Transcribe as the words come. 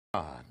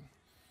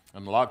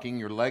Unlocking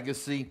Your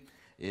Legacy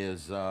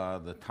is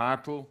the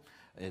title.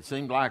 It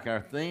seems like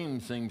our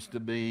theme seems to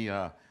be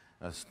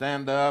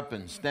stand up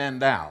and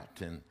stand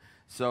out. And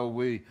so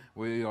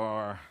we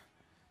are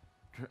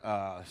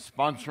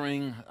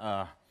sponsoring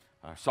our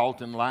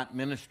Salt and Light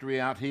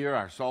ministry out here.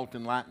 Our Salt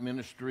and Light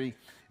ministry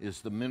is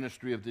the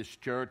ministry of this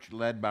church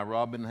led by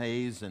Robin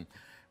Hayes. And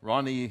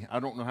Ronnie, I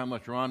don't know how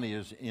much Ronnie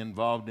is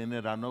involved in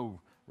it. I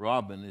know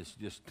Robin is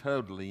just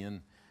totally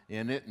in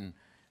it. And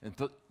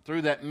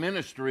through that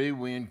ministry,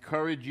 we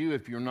encourage you,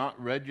 if you're not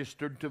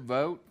registered to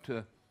vote,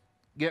 to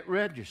get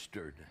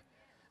registered.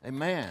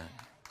 Amen.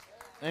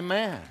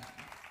 Amen.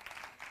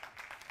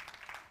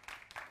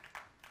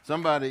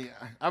 Somebody,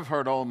 I've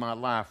heard all my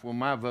life, well,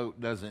 my vote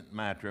doesn't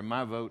matter.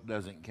 My vote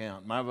doesn't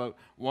count.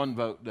 One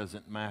vote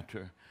doesn't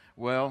matter.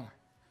 Well,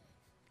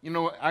 you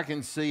know, I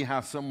can see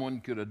how someone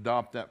could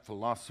adopt that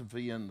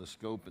philosophy in the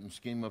scope and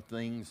scheme of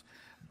things.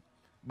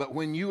 But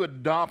when you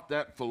adopt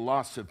that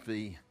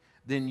philosophy,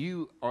 then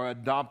you are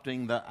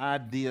adopting the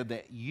idea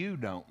that you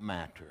don't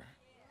matter.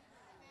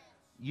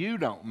 You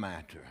don't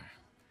matter.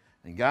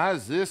 And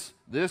guys, this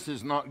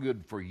is not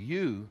good for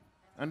you,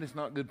 and it's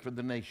not good for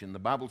the nation. The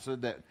Bible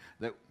said that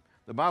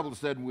the Bible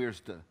said we're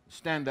to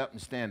stand up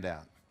and stand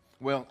out.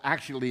 Well,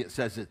 actually it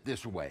says it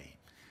this way.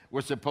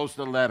 We're supposed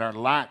to let our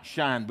light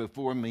shine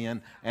before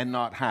men and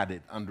not hide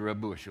it under a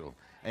bushel.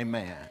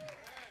 Amen.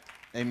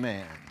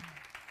 Amen.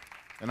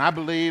 And I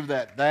believe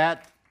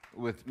that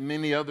with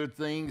many other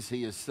things,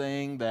 he is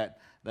saying that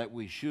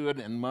we should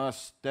and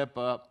must step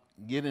up,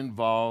 get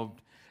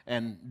involved,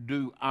 and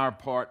do our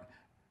part,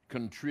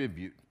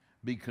 contribute,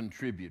 be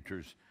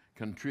contributors,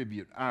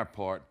 contribute our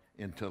part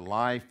into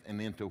life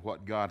and into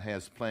what God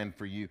has planned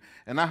for you.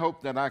 And I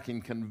hope that I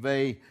can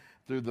convey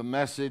through the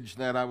message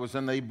that I was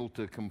unable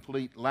to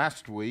complete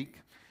last week.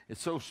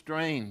 It's so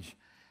strange.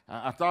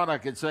 I thought I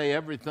could say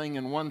everything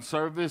in one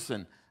service,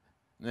 and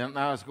then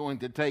I was going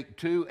to take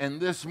two.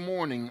 And this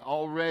morning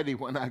already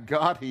when I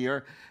got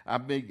here,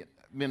 I've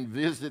been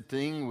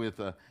visiting with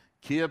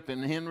Kip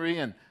and Henry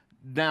and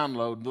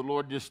download. The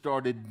Lord just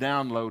started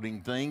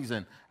downloading things,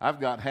 and I've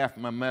got half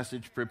my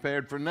message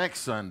prepared for next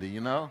Sunday,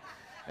 you know.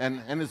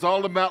 And it's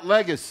all about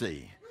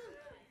legacy.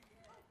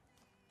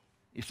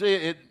 You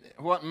see,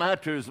 what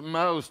matters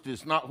most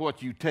is not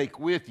what you take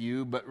with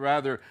you, but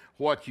rather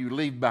what you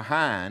leave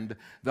behind.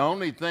 The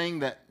only thing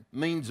that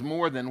means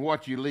more than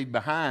what you leave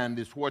behind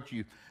is what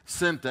you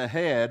sent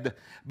ahead,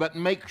 but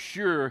make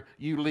sure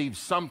you leave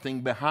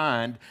something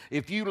behind.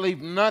 If you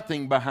leave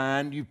nothing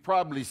behind, you've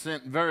probably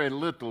sent very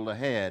little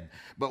ahead.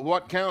 But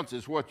what counts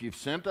is what you've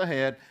sent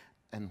ahead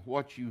and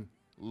what you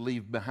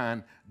leave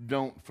behind.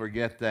 Don't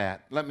forget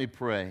that. Let me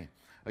pray.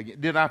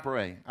 Did I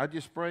pray? I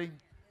just prayed?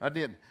 I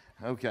did.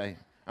 Okay.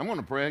 I'm going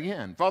to pray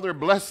again. Father,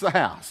 bless the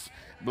house.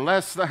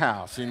 Bless the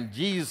house in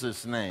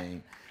Jesus'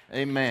 name.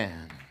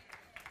 Amen.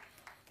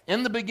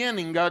 In the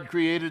beginning, God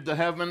created the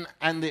heaven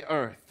and the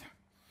earth.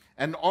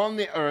 And on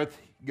the earth,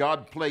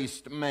 God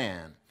placed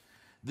man.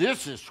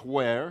 This is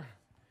where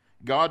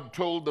God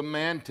told the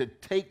man to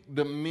take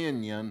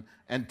dominion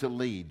and to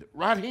lead.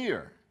 Right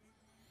here.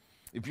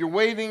 If you're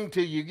waiting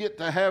till you get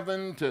to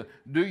heaven to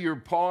do your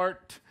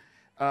part,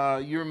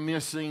 you're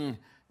missing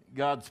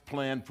God's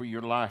plan for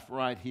your life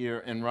right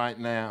here and right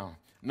now.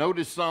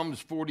 Notice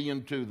Psalms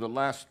 40:2, the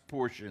last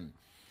portion.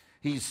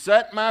 He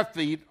set my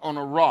feet on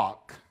a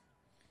rock,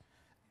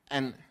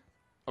 and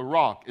a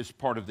rock is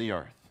part of the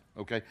earth.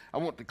 Okay, I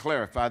want to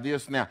clarify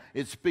this now.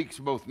 It speaks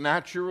both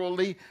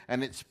naturally,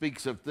 and it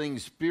speaks of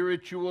things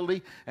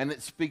spiritually, and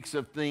it speaks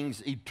of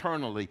things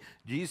eternally.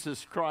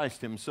 Jesus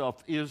Christ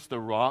himself is the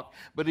rock,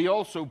 but he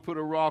also put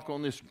a rock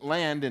on this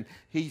land, and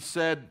he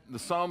said, the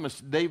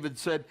psalmist David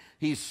said,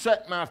 he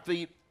set my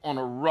feet on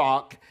a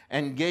rock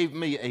and gave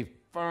me a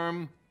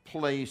firm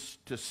place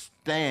to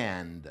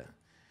stand.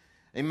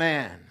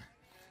 Amen.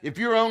 If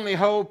your only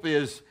hope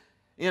is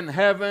in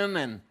heaven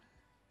and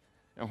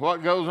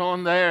what goes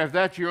on there, if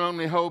that's your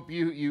only hope,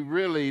 you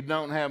really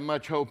don't have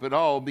much hope at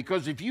all.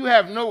 Because if you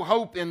have no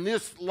hope in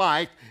this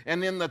life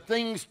and in the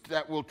things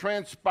that will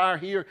transpire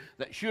here,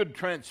 that should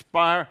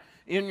transpire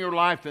in your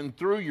life and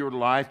through your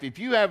life, if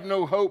you have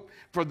no hope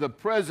for the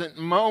present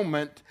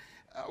moment,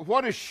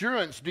 what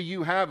assurance do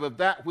you have of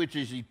that which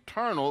is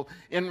eternal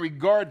in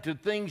regard to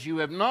things you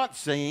have not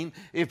seen,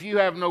 if you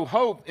have no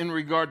hope in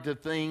regard to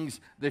things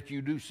that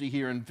you do see,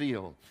 hear, and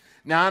feel?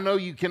 Now, I know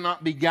you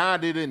cannot be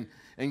guided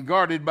and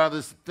guarded by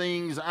the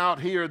things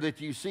out here that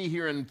you see,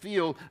 hear, and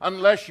feel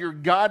unless you're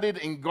guided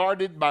and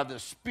guarded by the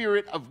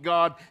Spirit of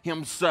God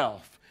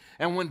himself.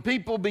 And when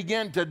people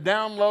begin to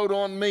download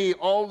on me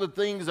all the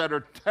things that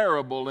are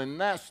terrible and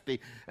nasty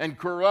and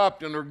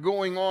corrupt and are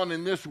going on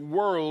in this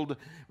world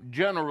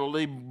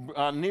generally,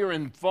 near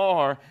and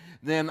far,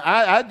 then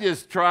I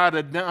just try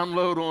to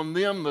download on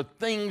them the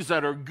things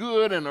that are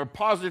good and are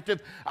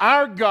positive.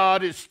 Our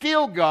God is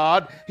still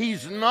God.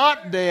 He's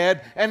not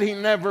dead, and he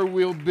never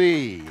will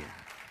be.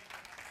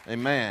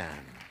 Amen.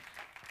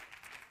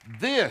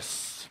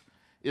 This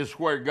is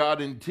where God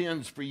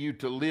intends for you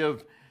to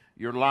live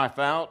your life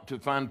out, to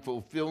find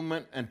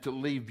fulfillment, and to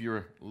leave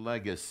your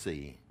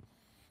legacy.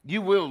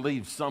 You will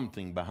leave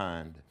something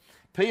behind.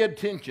 Pay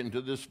attention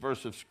to this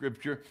verse of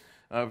Scripture.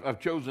 I've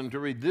chosen to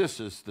read this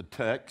as the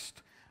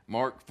text,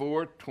 Mark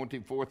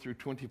 4:24 through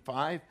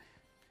 25.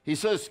 He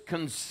says,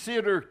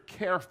 consider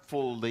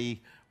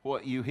carefully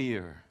what you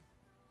hear.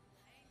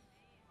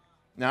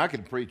 Now, I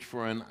could preach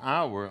for an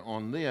hour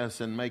on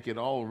this and make it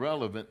all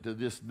relevant to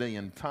this day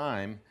and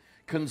time.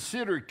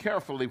 Consider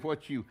carefully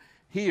what you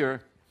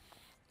hear.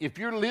 If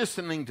you're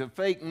listening to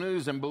fake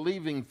news and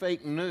believing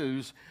fake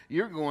news,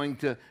 you're going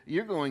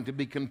to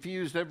be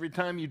confused every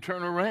time you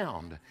turn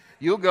around.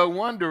 You'll go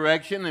one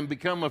direction and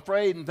become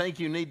afraid and think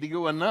you need to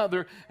go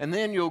another, and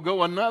then you'll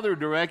go another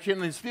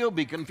direction and still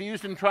be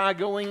confused and try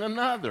going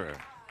another.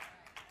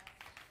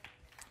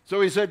 So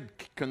he said,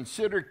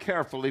 consider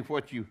carefully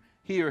what you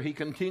hear. He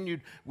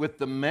continued, with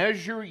the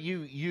measure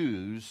you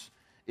use,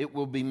 it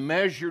will be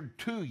measured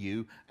to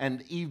you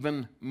and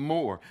even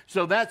more.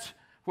 So that's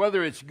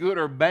whether it's good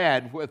or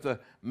bad, with the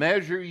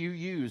measure you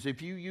use.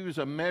 If you use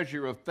a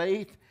measure of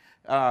faith,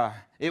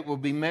 it will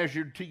be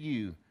measured to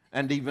you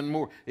and even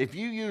more. If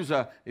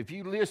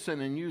you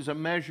listen and use a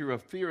measure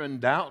of fear and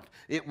doubt,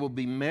 it will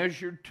be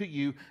measured to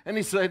you. And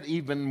he said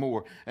even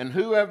more. And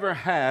whoever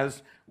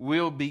has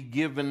will be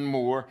given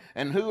more,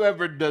 and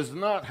whoever does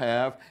not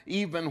have,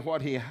 even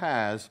what he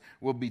has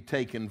will be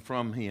taken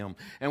from him.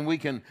 And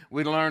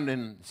we learn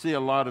and see a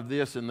lot of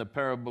this in the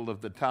parable of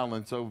the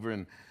talents over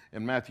in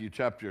Matthew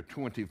chapter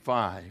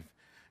 25.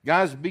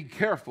 Guys, be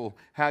careful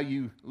how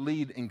you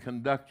lead and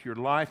conduct your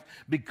life,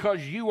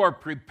 because you are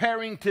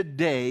preparing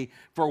today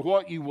for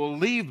what you will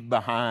leave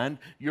behind.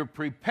 You're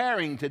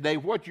preparing today.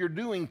 What you're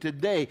doing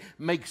today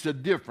makes a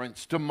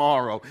difference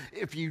tomorrow.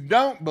 If you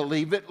don't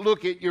believe it,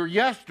 look at your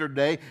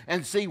yesterday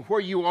and see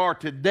where you are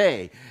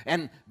today.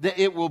 And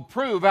it will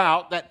prove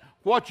out that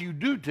what you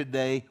do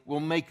today will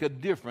make a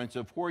difference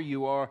of where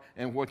you are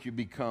and what you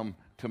become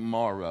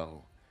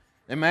tomorrow.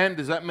 Amen?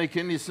 Does that make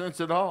any sense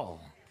at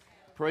all?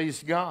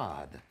 Praise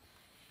God.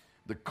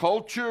 The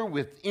culture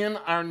within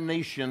our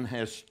nation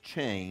has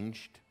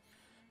changed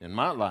in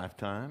my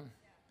lifetime.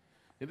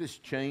 It has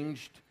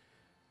changed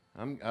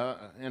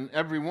in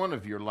every one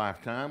of your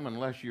lifetime,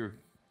 unless you're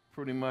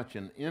pretty much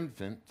an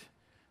infant.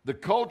 The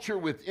culture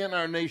within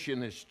our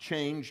nation has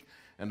changed,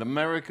 and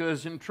America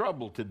is in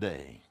trouble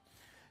today.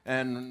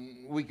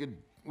 And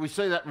we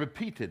say that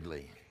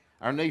repeatedly.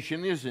 Our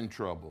nation is in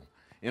trouble.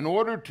 In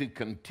order to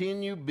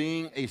continue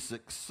being a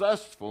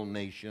successful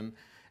nation,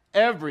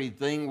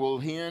 everything will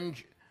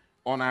hinge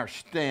on our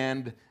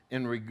stand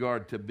in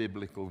regard to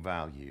biblical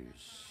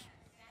values.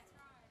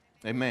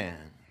 Amen.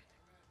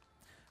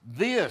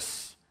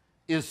 This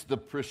is the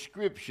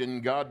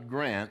prescription God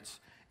grants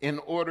in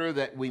order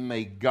that we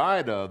may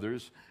guide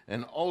others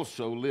and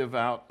also live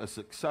out a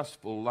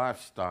successful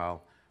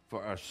lifestyle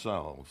for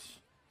ourselves.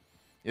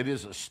 It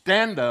is a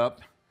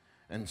stand-up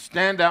and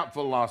stand-out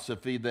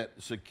philosophy that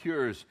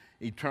secures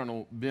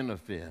eternal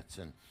benefits.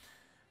 And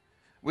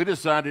we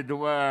decided to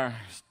wear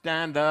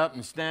stand-up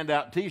and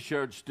stand-out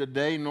T-shirts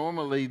today.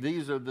 Normally,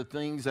 these are the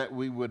things that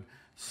we would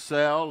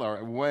sell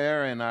or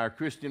wear in our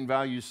Christian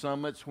Value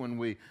Summits when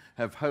we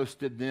have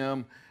hosted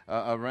them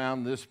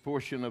around this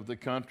portion of the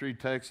country,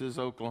 Texas,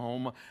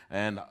 Oklahoma,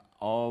 and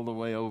all the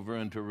way over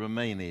into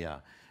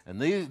Romania.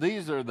 And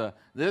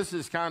this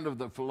is kind of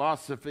the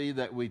philosophy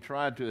that we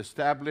try to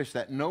establish,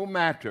 that no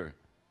matter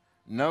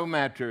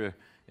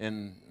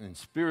in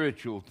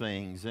spiritual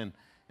things and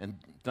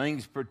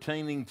things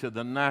pertaining to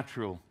the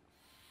natural,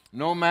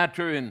 no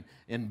matter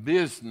in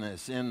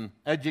business, in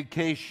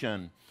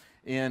education,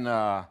 in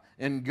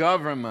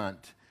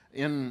government,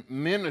 in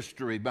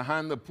ministry,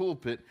 behind the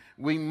pulpit,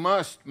 we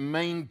must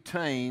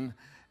maintain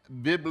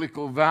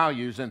biblical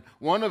values. And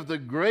one of the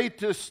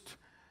greatest,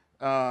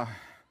 how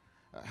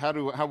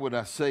would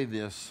I say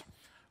this?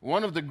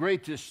 One of the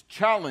greatest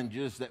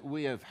challenges that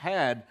we have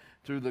had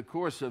through the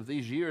course of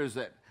these years,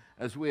 that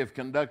as we have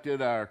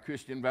conducted our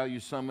Christian Value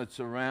Summits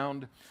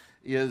around,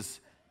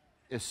 is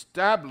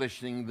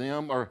establishing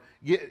them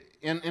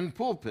in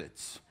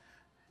pulpits.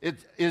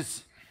 It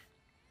is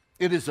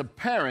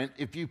apparent,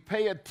 if you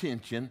pay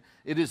attention,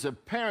 it is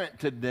apparent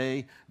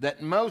today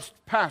that most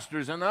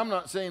pastors, and I'm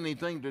not saying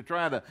anything to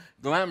try to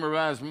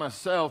glamorize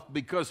myself,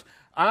 because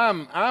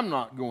I'm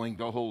not going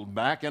to hold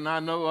back, and I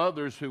know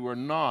others who are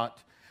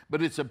not,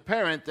 but it's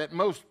apparent that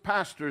most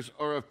pastors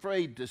are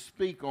afraid to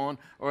speak on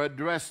or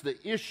address the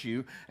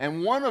issue.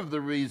 And one of the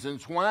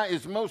reasons why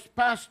is most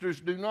pastors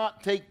do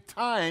not take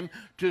time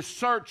to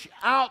search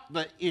out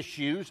the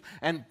issues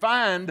and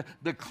find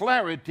the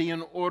clarity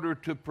in order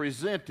to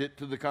present it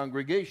to the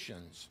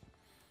congregations.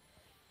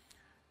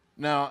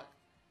 Now,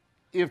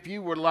 if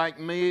you were like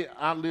me,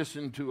 I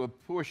listened to a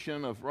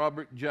portion of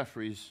Robert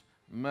Jeffrey's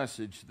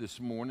message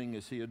this morning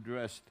as he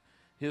addressed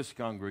his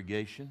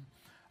congregation.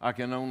 I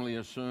can only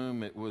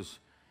assume it was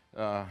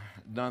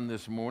done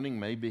this morning.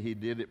 Maybe he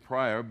did it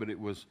prior, but it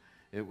was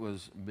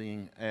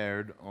being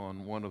aired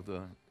on one of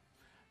the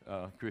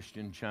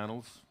Christian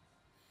channels.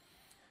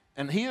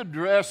 And he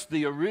addressed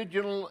the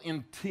original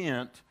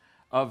intent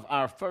of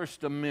our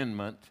First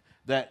Amendment,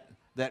 that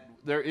that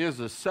there is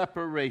a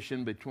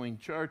separation between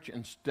church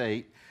and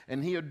state,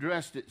 and he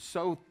addressed it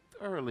so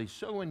thoroughly,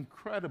 so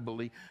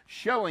incredibly,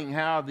 showing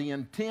how the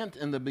intent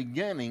in the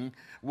beginning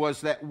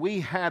was that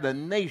we had a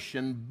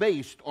nation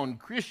based on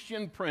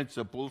Christian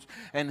principles,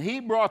 and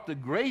he brought the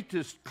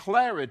greatest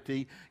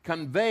clarity,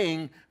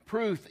 conveying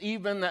proof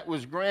even that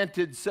was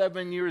granted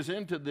 7 years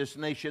into this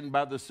nation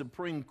by the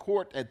Supreme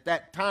Court at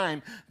that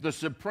time. The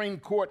Supreme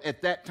Court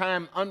at that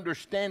time,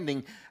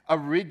 understanding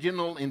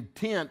original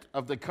intent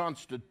of the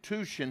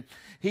Constitution,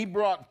 he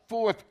brought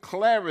forth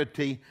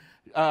clarity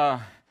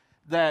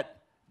that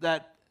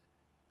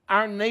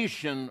our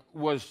nation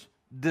was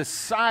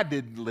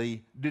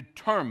decidedly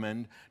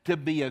determined to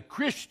be a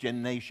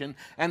Christian nation,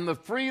 and the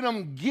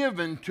freedom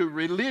given to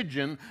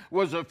religion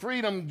was a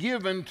freedom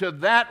given to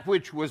that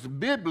which was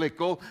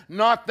biblical,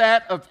 not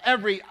that of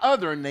every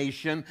other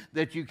nation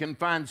that you can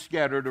find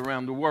scattered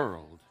around the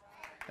world.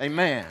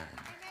 Amen.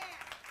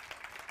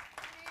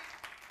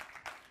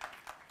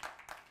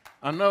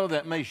 I know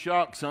that may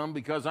shock some,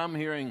 because I'm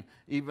hearing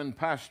even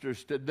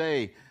pastors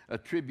today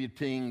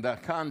attributing the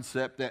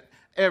concept that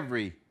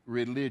every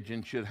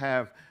religion should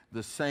have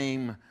the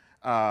same,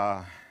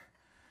 what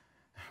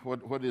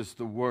is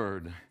the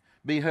word?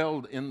 Be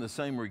held in the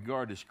same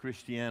regard as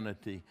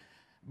Christianity.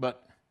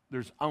 But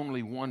there's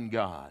only one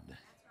God.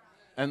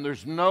 And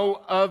there's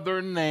no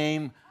other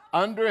name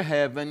under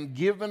heaven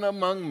given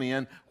among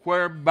men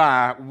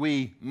whereby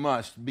we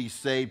must be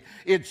saved.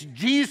 It's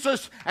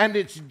Jesus, and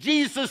it's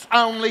Jesus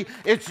only.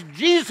 It's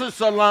Jesus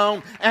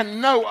alone,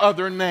 and no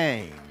other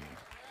name.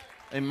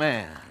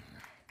 Amen.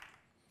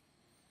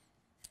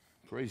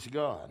 Praise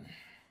God.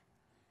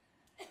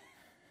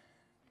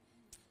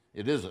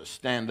 It is a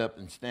stand up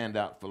and stand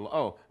out for.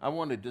 Oh, I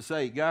wanted to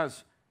say,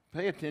 guys,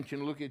 pay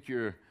attention. Look at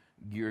your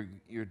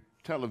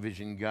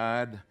television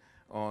guide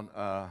on,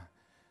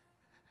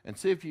 and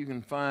see if you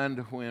can find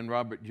when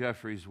Robert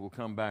Jeffries will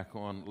come back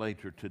on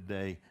later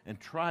today, and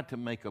try to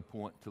make a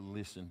point to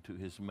listen to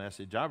his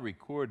message. I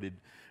recorded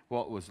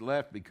what was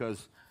left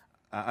because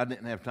I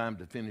didn't have time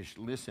to finish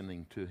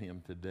listening to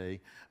him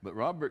today. But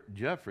Robert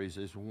Jeffries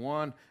is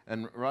one,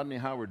 and Rodney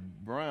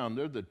Howard-Browne,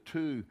 they're the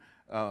two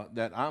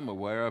that I'm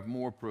aware of,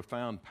 more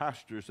profound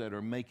pastors that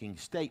are making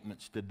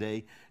statements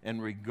today in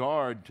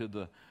regard to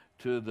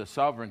the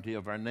sovereignty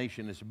of our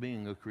nation as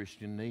being a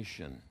Christian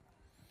nation.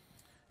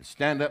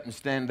 Stand up and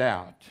stand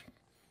out.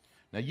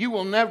 Now, you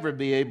will never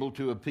be able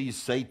to appease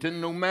Satan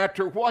no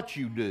matter what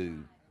you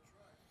do.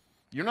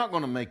 You're not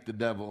going to make the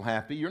devil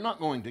happy. You're not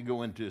going to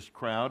go into his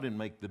crowd and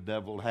make the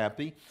devil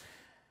happy.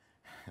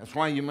 That's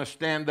why you must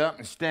stand up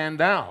and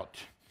stand out.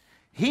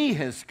 He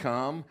has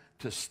come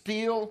to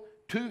steal,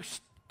 to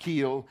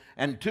kill,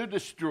 and to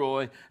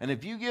destroy. And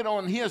if you get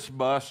on his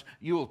bus,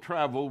 you'll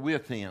travel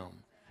with him.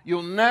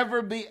 You'll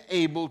never be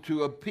able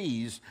to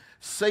appease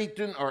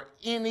Satan or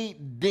any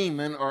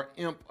demon or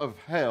imp of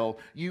hell.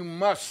 You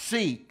must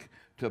seek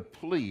to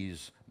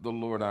please the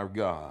Lord our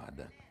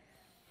God.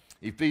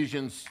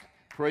 Ephesians,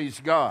 praise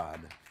God.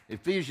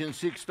 Ephesians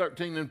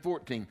 6:13 and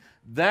 14.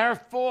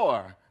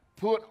 Therefore,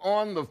 put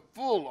on the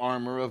full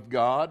armor of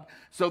God,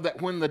 so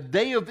that when the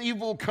day of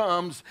evil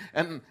comes,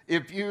 and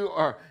if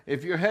your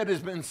head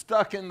has been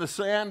stuck in the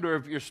sand, or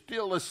if you're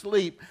still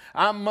asleep,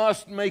 I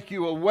must make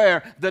you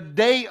aware the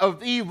day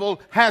of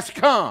evil has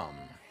come.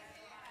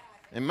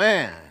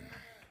 Amen.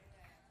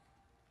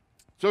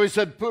 So he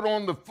said, put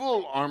on the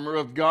full armor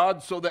of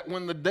God, so that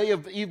when the day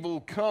of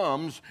evil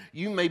comes,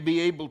 you may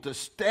be able to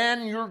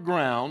stand your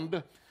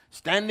ground,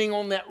 standing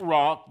on that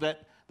rock,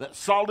 that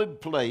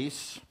solid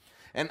place.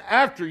 And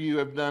after you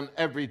have done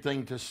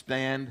everything to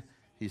stand,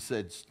 he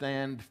said,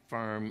 stand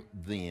firm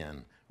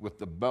then, with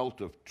the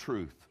belt of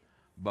truth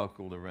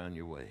buckled around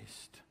your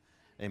waist.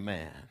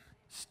 Amen.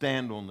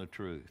 Stand on the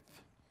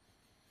truth.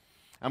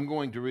 I'm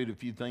going to read a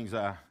few things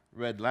I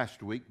read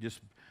last week,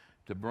 just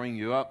to bring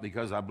you up,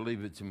 because I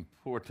believe it's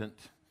important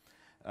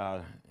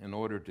in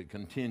order to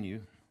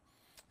continue.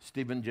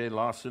 Stephen J.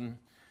 Lawson,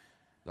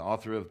 the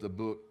author of the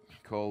book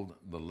called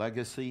The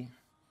Legacy,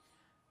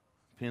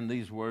 penned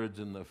these words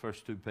in the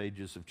first 2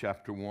 pages of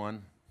chapter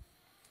 1.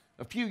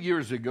 A few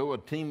years ago, a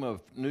team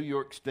of New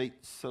York State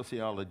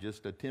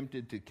sociologists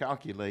attempted to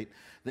calculate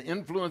the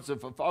influence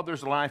of a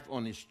father's life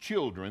on his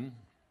children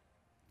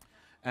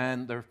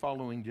and their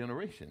following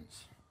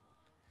generations.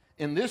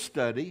 In this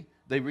study,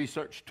 they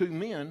researched 2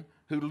 men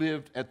who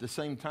lived at the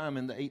same time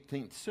in the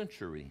 18th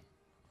century.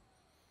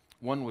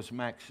 One was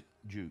Max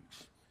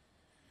Jukes.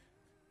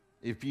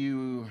 If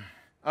you,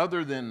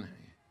 other than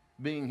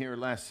being here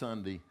last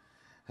Sunday,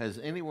 has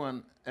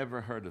anyone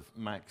ever heard of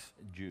Max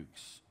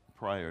Jukes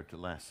prior to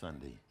last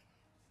Sunday?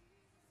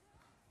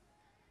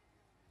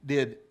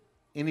 Did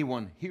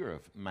anyone hear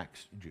of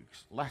Max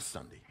Jukes last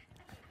Sunday?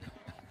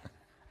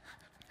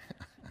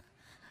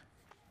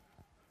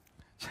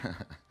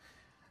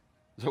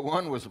 So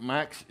one was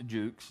Max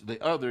Jukes, the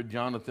other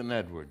Jonathan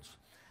Edwards.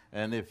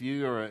 And if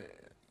you are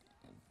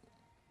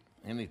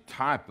any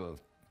type of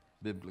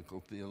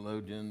biblical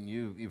theologian,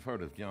 you've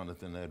heard of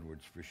Jonathan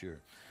Edwards for sure.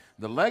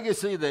 The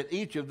legacy that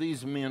each of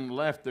these men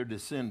left their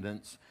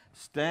descendants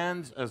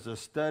stands as a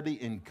study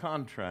in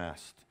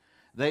contrast.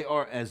 They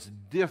are as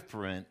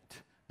different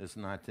as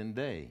night and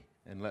day.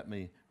 And let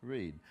me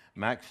read.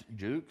 Max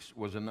Jukes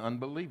was an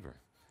unbeliever,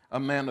 a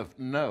man of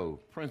no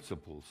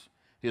principles.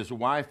 His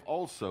wife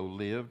also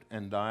lived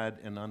and died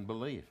in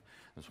unbelief.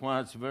 That's why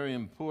it's very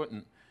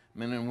important,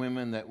 men and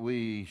women, that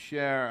we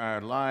share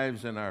our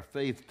lives and our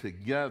faith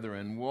together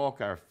and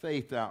walk our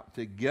faith out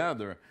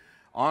together,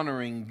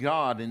 honoring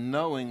God and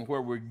knowing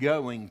where we're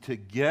going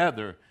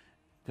together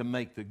to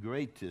make the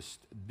greatest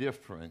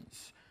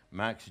difference.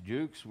 Max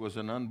Jukes was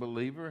an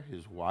unbeliever.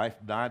 His wife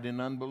died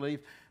in unbelief.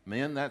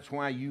 Men, that's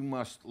why you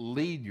must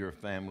lead your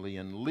family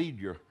and lead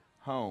your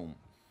home.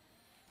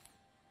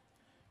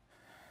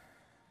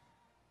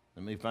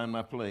 Let me find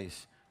my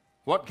place.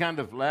 What kind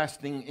of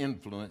lasting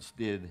influence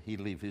did he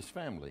leave his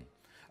family?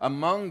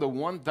 Among the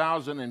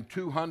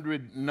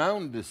 1,200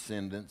 known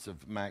descendants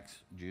of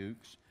Max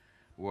Jukes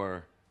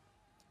were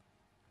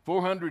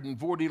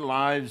 440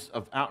 lives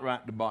of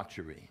outright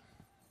debauchery,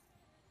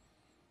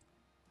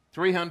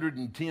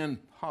 310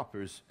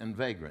 paupers and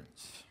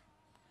vagrants,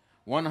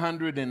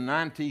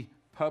 190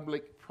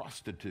 public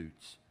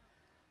prostitutes.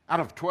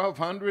 Out of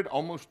 1,200,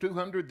 almost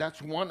 200,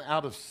 that's 1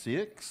 out of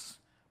 6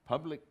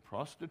 public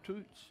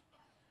prostitutes.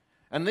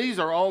 And these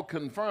are all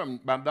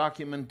confirmed by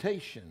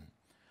documentation.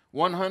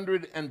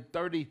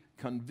 130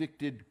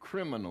 convicted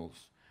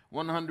criminals,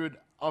 100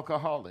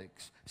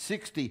 alcoholics,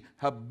 60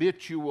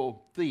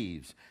 habitual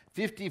thieves,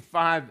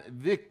 55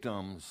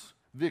 victims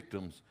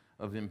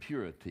of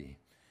impurity,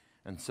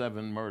 and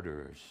 7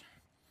 murderers.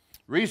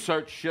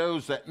 Research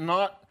shows that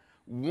not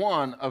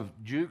one of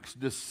Jukes'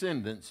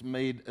 descendants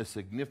made a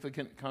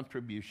significant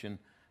contribution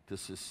to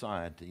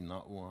society,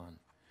 not one.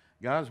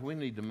 Guys, we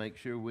need to make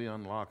sure we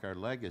unlock our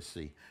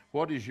legacy.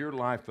 What is your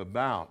life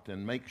about?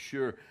 And make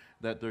sure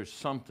that there's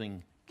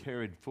something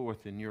carried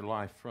forth in your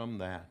life from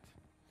that.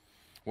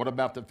 What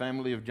about the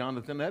family of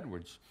Jonathan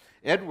Edwards?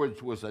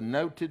 Edwards was a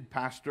noted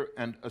pastor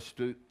and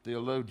astute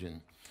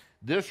theologian.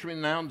 This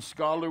renowned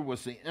scholar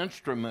was the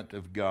instrument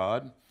of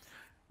God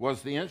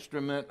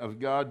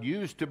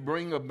used to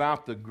bring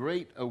about the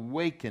Great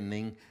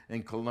Awakening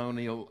in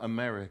colonial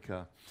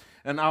America.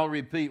 And I'll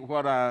repeat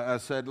what I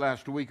said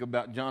last week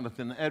about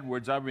Jonathan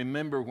Edwards. I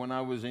remember when I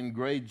was in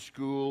grade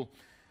school,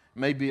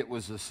 maybe it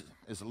was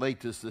as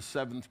late as the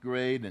 7th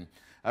grade, and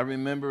I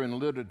remember in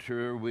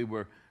literature we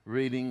were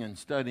reading and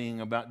studying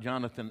about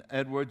Jonathan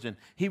Edwards, and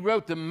he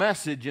wrote the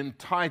message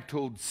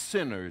entitled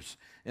Sinners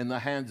in the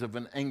Hands of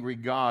an Angry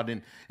God,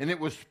 and it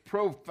was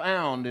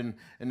profound, and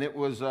it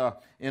was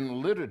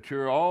in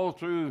literature all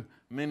through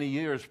many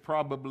years.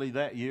 Probably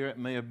that year, it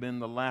may have been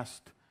the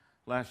last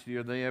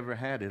year they ever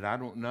had it. I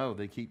don't know.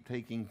 They keep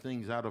taking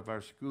things out of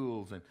our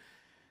schools,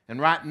 and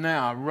right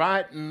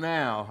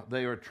now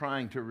they are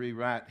trying to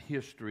rewrite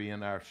history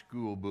in our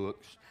school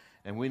books.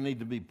 And we need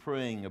to be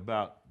praying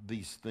about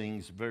these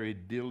things very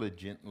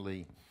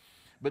diligently.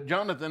 But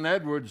Jonathan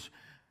Edwards,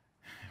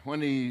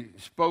 when he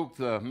spoke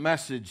the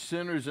message,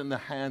 Sinners in the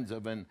Hands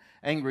of an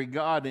Angry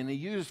God, and he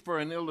used for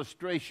an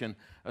illustration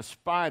a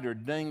spider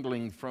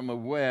dangling from a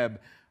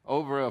web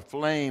over a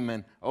flame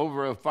and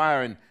over a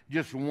fire, and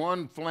just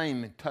one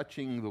flame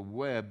touching the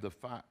web,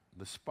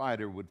 the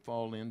spider would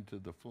fall into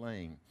the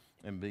flame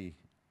and be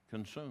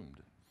consumed.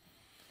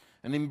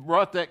 And he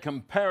brought that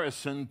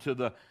comparison to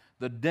the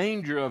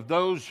danger of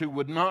those who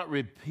would not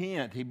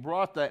repent. He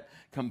brought that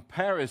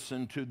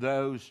comparison to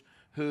those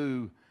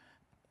who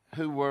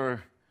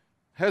were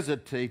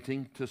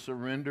hesitating to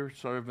surrender,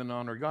 serve, and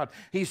honor God.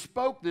 He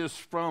spoke this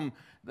from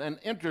an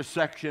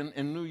intersection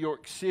in New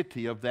York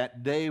City of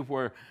that day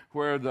where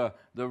the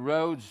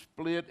roads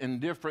split in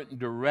different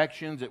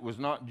directions. It was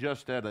not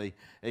just at a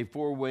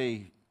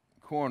four-way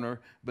corner,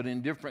 but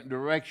in different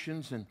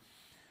directions.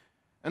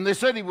 And they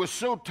said he was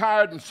so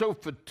tired and so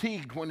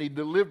fatigued when he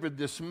delivered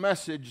this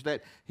message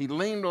that he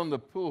leaned on the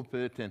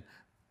pulpit and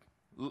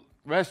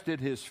rested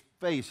his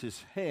face,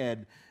 his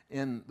head,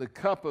 in the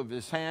cup of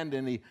his hand,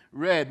 and he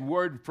read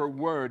word for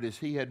word as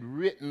he had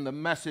written the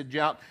message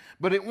out.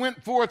 But it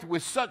went forth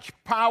with such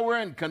power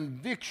and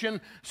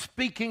conviction,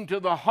 speaking to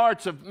the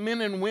hearts of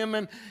men and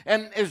women,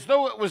 and as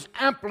though it was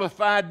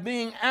amplified,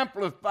 being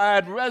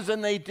amplified,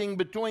 resonating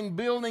between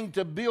building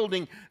to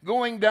building,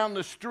 going down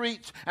the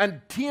streets,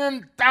 and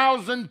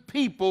 10,000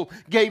 people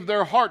gave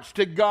their hearts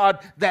to God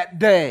that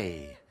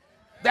day.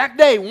 That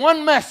day,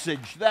 one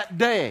message that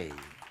day.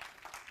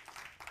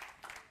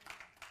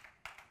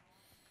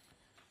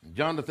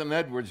 Jonathan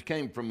Edwards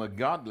came from a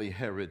godly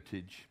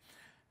heritage.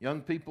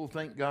 Young people,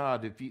 thank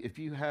God if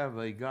you have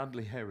a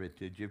godly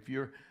heritage, if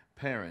your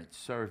parents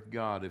served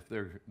God, if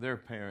their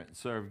parents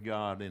served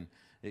God, and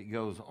it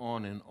goes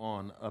on and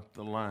on up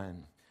the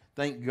line.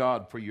 Thank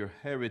God for your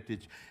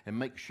heritage, and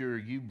make sure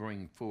you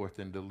bring forth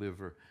and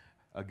deliver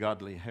a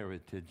godly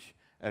heritage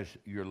as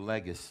your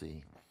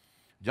legacy.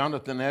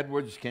 Jonathan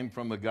Edwards came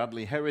from a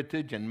godly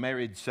heritage and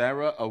married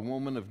Sarah, a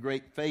woman of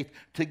great faith.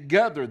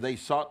 Together they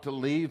sought to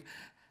leave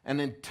an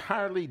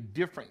entirely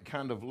different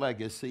kind of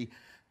legacy.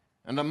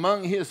 And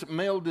among his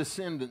male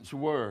descendants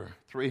were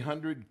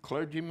 300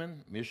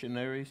 clergymen,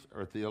 missionaries,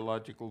 or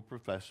theological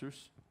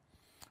professors,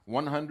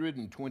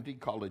 120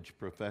 college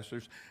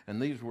professors,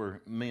 and these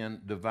were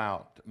men,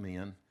 devout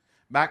men,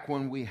 back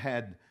when we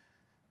had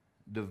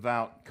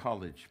devout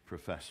college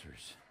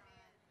professors.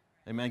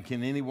 Amen.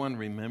 Can anyone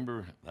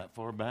remember that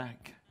far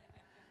back?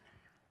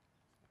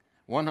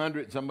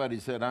 100, somebody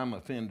said, I'm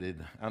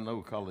offended. I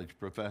know college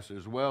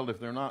professors. Well, if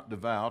they're not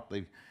devout,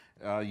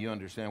 you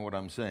understand what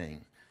I'm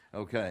saying.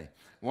 Okay.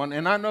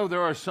 And I know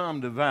there are some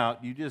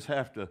devout. You just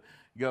have to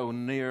go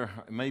near,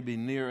 maybe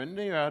near and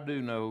near. I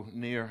do know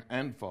near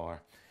and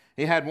far.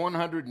 He had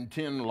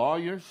 110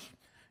 lawyers,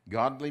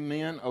 godly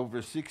men,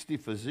 over 60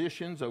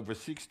 physicians, over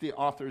 60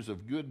 authors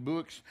of good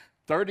books,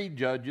 30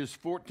 judges,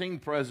 14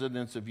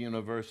 presidents of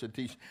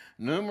universities,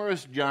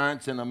 numerous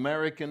giants in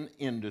American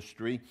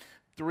industry,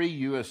 3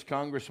 U.S.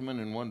 congressmen,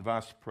 and 1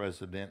 vice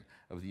president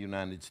of the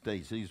United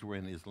States. These were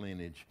in his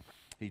lineage.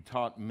 He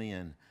taught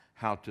men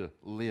how to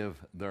live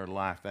their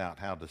life out,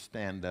 how to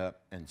stand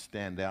up and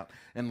stand out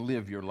and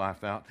live your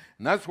life out.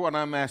 And that's what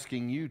I'm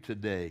asking you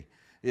today,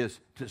 is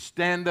to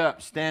stand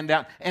up, stand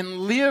out, and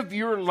live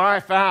your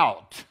life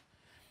out.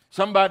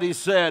 Somebody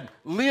said,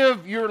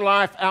 live your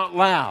life out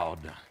loud.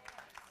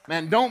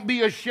 Man, don't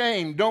be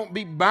ashamed. Don't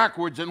be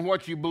backwards in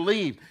what you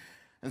believe.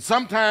 And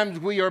sometimes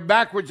we are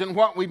backwards in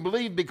what we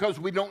believe because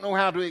we don't know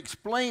how to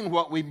explain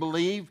what we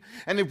believe.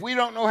 And if we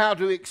don't know how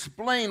to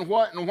explain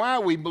what and why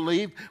we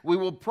believe, we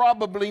will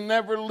probably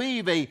never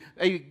leave a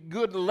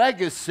good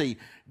legacy.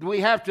 We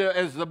have to,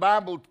 as the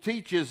Bible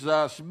teaches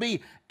us,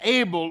 be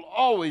able,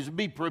 always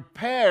be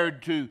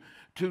prepared to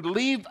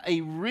leave a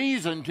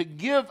reason, to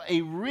give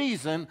a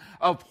reason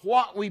of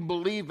what we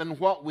believe and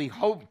what we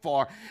hope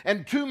for.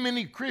 And too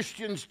many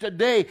Christians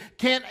today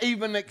can't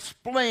even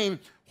explain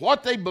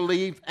what they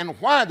believe and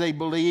why they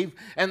believe,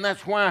 and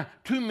that's why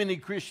too many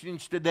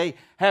Christians today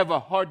have a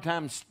hard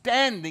time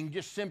standing,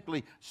 just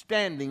simply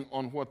standing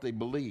on what they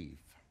believe.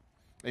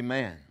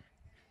 Amen.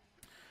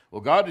 Well,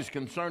 God is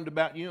concerned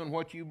about you and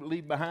what you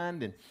leave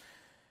behind, and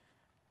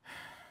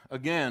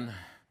again,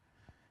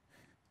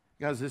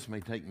 guys, this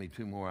may take me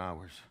 2 more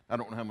hours. I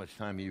don't know how much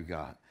time you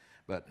got,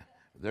 but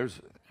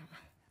I've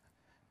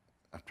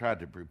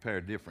tried to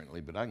prepare differently,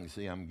 but I can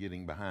see I'm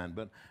getting behind.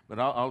 But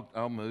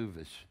I'll move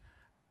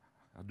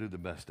I'll do the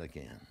best I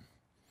can.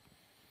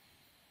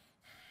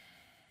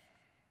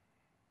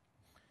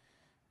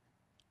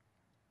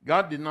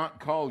 God did not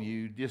call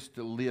you just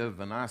to live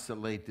an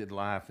isolated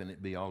life and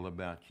it be all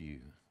about you.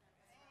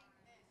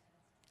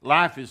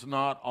 Life is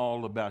not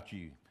all about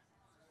you.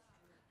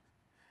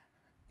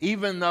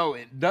 Even though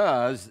it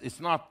does, it's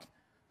not.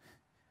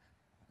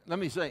 Let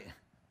me say,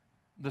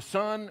 the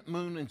sun,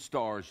 moon, and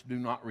stars do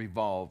not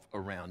revolve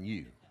around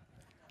you.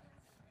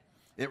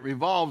 It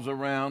revolves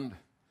around,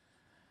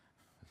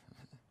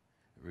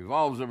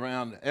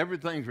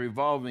 everything's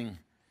revolving.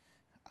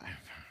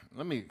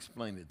 Let me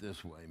explain it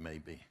this way,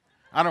 maybe.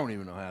 I don't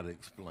even know how to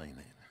explain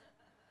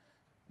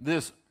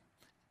it.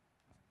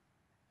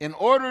 In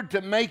order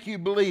to make you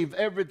believe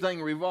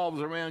everything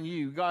revolves around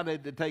you, God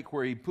had to take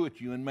where He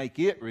put you and make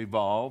it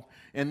revolve,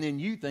 and then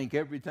you think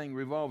everything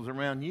revolves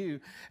around you.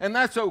 And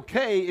that's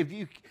okay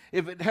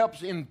if it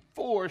helps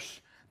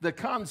enforce the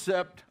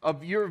concept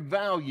of your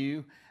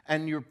value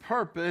and your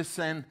purpose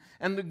and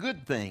the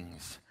good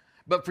things.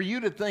 But for you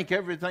to think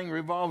everything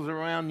revolves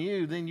around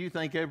you, then you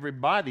think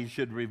everybody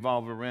should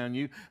revolve around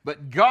you.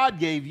 But God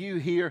gave you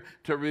here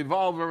to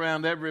revolve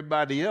around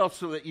everybody else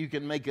so that you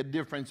can make a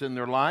difference in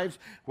their lives,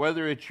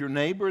 whether it's your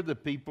neighbor, the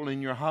people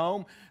in your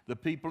home, the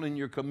people in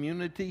your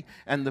community,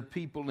 and the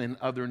people in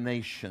other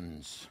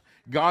nations.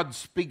 God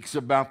speaks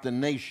about the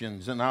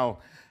nations, and I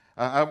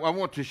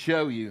want to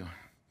show you.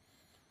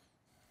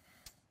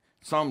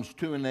 Psalms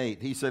 2 and 8,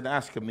 He said,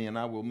 ask of me, and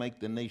I will make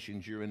the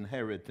nations your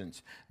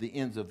inheritance, the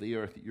ends of the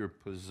earth your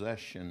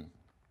possession.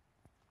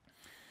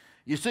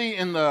 You see,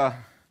 in the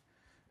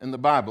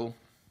Bible,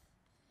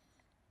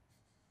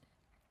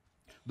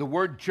 the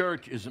word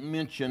church is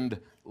mentioned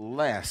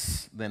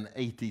less than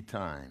 80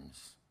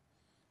 times.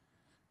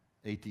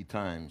 80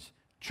 times.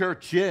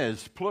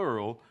 Churches,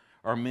 plural,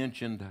 are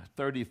mentioned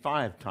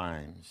 35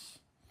 times.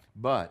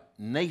 But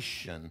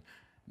nations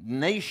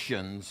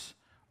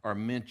are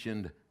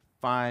mentioned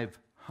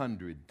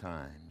 500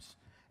 times.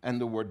 And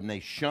the word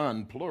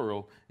nation,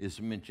 plural, is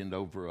mentioned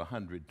over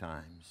 100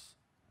 times.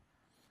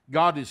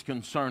 God is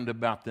concerned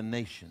about the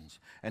nations,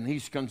 and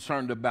He's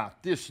concerned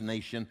about this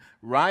nation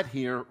right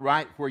here,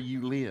 right where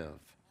you live.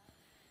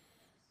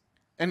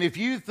 And if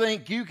you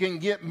think you can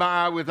get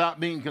by without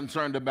being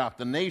concerned about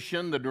the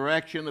nation, the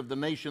direction of the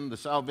nation, the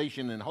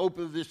salvation and hope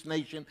of this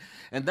nation,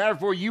 and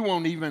therefore you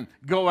won't even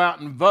go out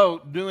and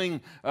vote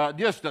doing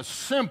just a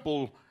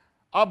simple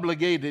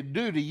obligated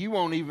duty, you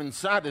won't even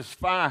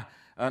satisfy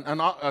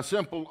a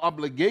simple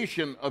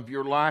obligation of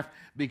your life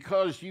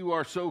because you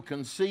are so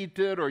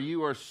conceited or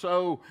you are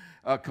so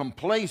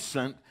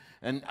complacent,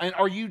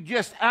 Or you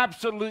just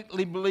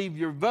absolutely believe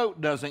your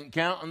vote doesn't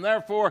count, and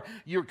therefore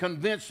you're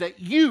convinced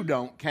that you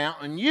don't count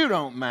and you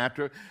don't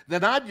matter,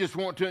 then I just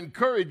want to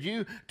encourage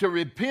you to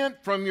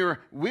repent from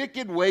your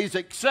wicked ways,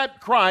 accept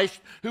Christ,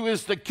 who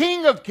is the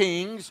King of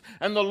kings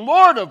and the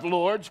Lord of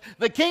lords,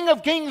 the King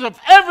of kings of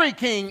every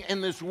king in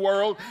this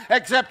world.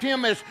 Accept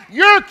him as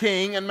your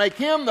king and make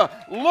him the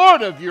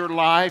Lord of your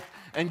life,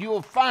 and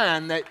you'll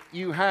find that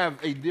you have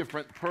a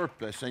different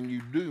purpose and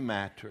you do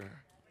matter.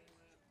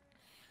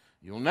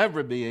 You'll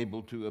never be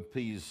able to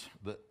appease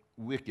the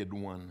wicked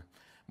one.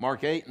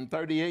 Mark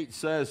 8:38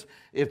 says,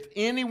 if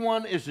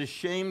anyone is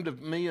ashamed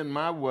of me and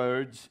my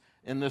words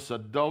in this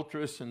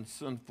adulterous and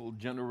sinful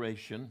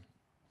generation.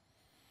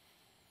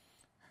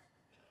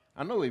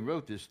 I know he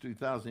wrote this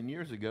 2,000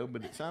 years ago,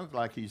 but it sounds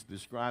like he's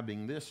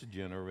describing this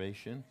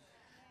generation.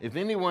 If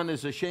anyone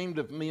is ashamed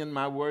of me and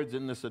my words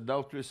in this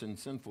adulterous and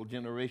sinful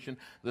generation,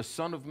 the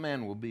Son of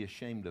Man will be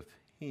ashamed of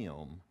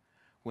him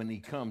when he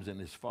comes in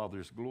his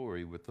Father's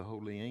glory with the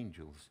holy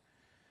angels.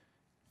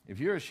 If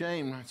you're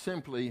ashamed,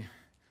 simply,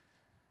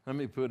 let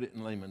me put it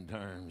in layman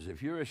terms.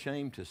 If you're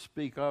ashamed to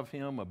speak of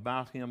him,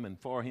 about him, and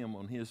for him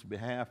on his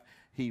behalf,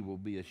 he will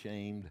be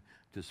ashamed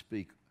to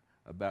speak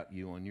about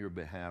you on your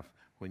behalf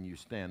when you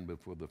stand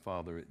before the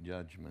Father at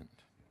judgment.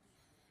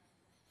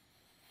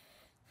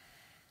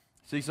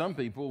 See, some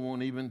people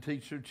won't even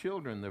teach their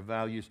children their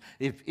values.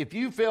 If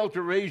you fail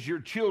to raise your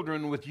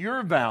children with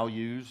your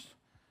values,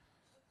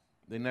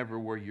 they never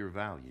were your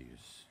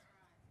values.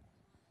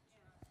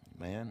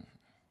 Man,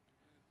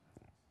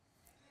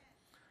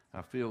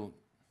 I feel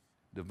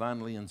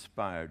divinely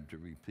inspired to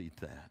repeat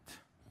that.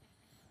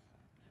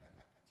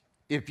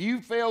 If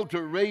you fail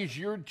to raise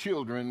your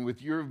children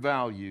with your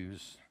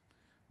values,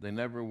 they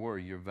never were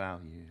your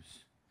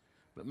values.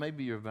 But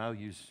maybe your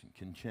values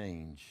can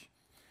change.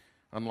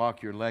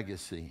 Unlock your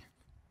legacy.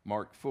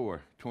 Mark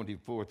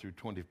 4:24 through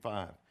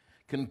 25.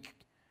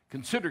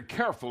 Consider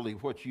carefully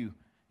what you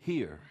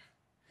hear.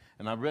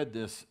 And I read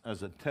this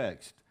as a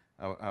text.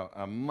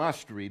 I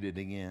must read it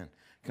again.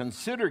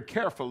 Consider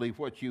carefully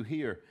what you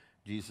hear,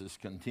 Jesus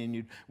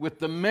continued. With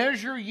the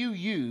measure you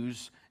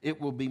use,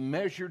 it will be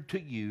measured to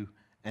you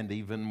and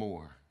even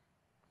more.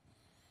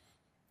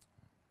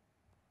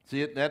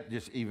 See, that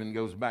just even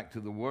goes back to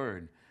the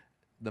Word.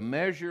 The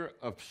measure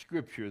of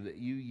Scripture that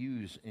you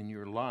use in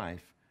your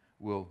life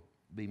will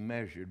be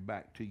measured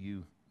back to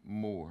you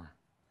more.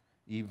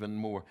 Even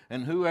more.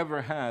 And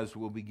whoever has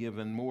will be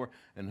given more,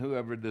 and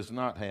whoever does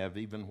not have,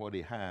 even what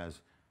he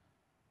has,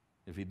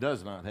 if he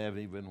does not have,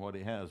 even what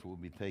he has will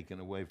be taken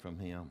away from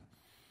him.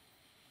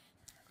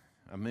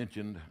 I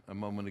mentioned a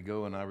moment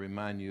ago, and I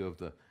remind you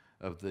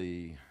of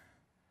the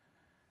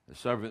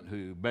servant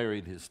who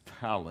buried his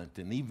talent,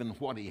 and even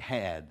what he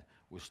had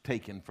was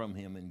taken from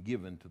him and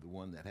given to the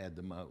one that had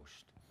the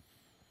most.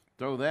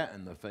 Throw that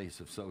in the face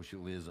of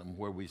socialism,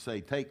 where we say,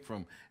 take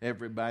from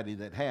everybody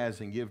that has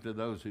and give to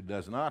those who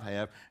does not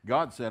have.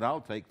 God said,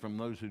 I'll take from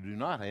those who do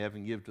not have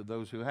and give to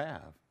those who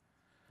have.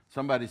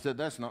 Somebody said,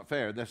 that's not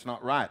fair, that's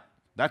not right.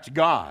 That's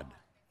God.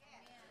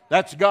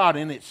 That's God,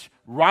 and it's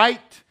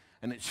right,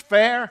 and it's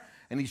fair,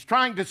 and he's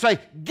trying to say,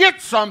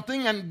 get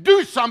something and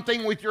do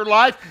something with your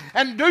life,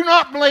 and do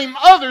not blame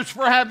others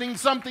for having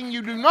something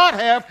you do not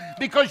have,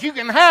 because you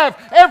can have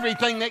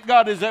everything that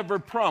God has ever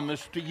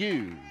promised to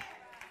you.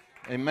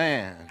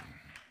 Amen.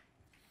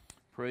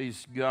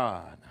 Praise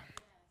God.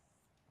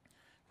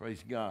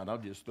 Praise God. I'll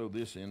just throw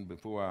this in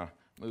before I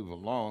move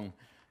along.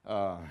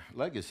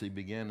 Legacy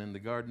began in the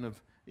Garden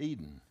of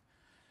Eden.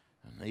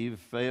 And Eve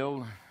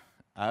failed.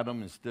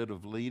 Adam, instead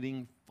of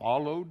leading,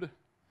 followed.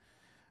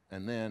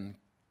 And then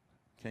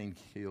Cain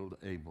killed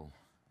Abel.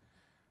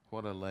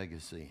 What a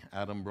legacy.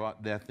 Adam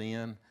brought death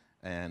in,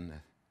 and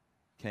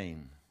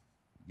Cain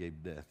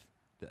gave death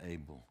to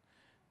Abel.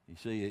 You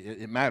see,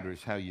 it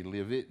matters how you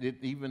live. It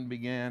even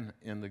began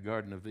in the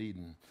Garden of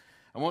Eden.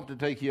 I want to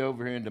take you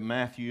over here into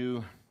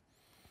Matthew.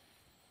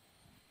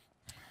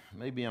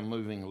 Maybe I'm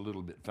moving a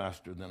little bit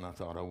faster than I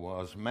thought I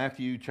was.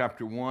 Matthew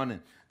chapter 1,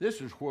 and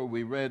this is where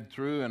we read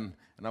through, and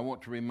I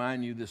want to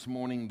remind you this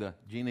morning the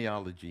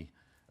genealogy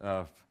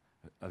of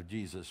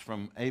Jesus,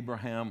 from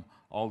Abraham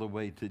all the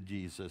way to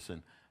Jesus.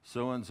 And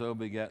so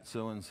begat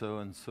so-and-so,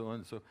 and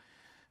so-and-so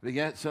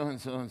begat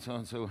so-and-so, and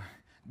so-and-so.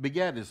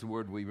 Begat is the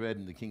word we read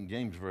in the King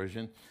James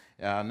Version.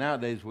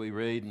 Nowadays we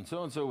read, and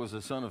so-and-so was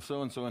the son of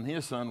so-and-so, and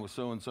his son was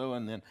so-and-so,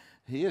 and then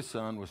his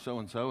son was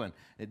so-and-so, and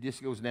it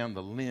just goes down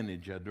the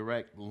lineage, a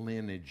direct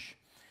lineage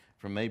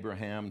from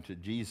Abraham to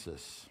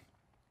Jesus.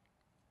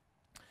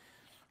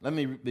 Let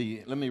me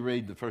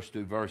read the first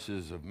two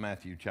verses of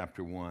Matthew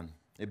chapter 1.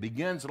 It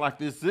begins like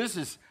this. This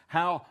is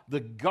how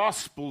the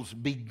Gospels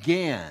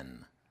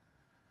began.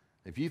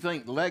 If you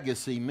think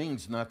legacy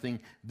means nothing,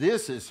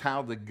 this is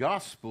how the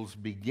Gospels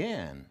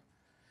began.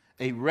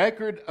 A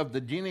record of the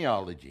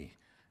genealogy.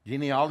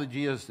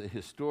 Genealogy is the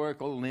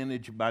historical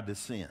lineage by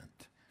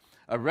descent.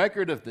 A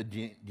record of the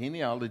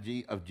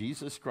genealogy of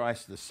Jesus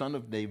Christ, the son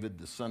of David,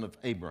 the son of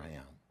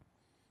Abraham.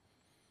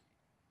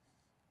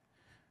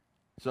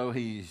 So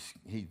he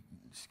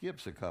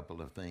skips a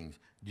couple of things.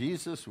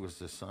 Jesus was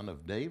the son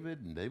of David,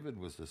 and David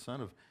was the son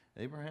of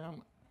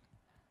Abraham.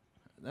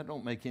 That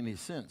don't make any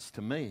sense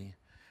to me.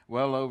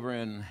 Well, over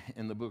in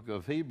the book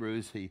of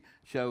Hebrews, he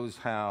shows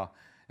how,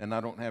 and I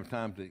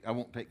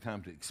won't take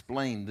time to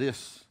explain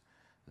this,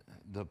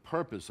 the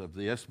purpose of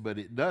this, but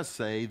it does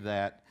say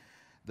that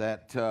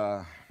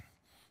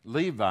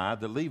Levi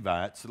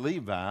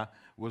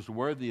was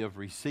worthy of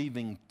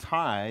receiving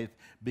tithe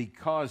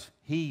because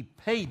he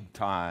paid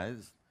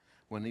tithes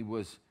when he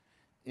was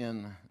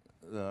in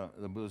the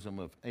bosom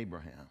of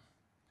Abraham,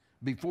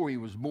 before he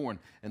was born,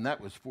 and that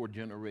was 4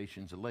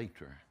 generations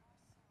later.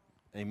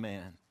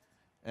 Amen.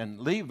 And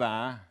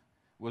Levi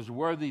was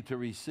worthy to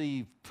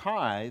receive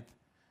tithe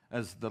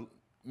as the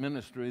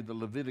ministry, the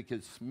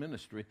Leviticus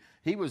ministry.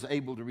 He was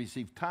able to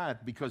receive tithe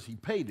because he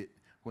paid it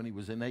when he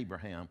was in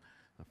Abraham,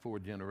 4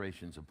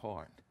 generations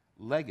apart.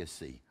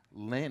 Legacy,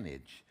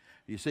 lineage.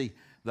 You see,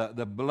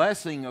 the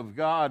blessing of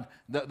God,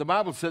 the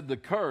Bible said the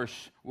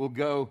curse will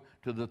go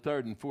to the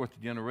 3rd and 4th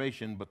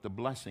generation, but the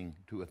blessing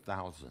to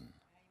 1,000.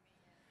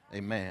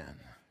 Amen.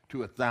 To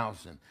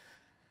 1,000.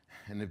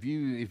 And if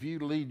you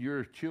lead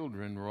your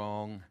children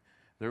wrong,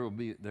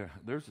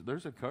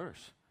 there's a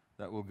curse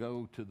that will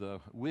go to the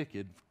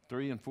wicked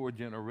 3 and 4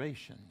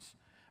 generations.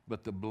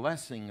 But the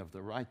blessing of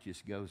the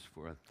righteous goes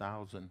for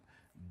 1,000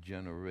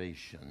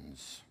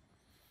 generations.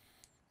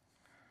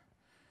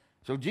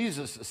 So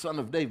Jesus, the son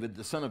of David,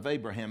 the son of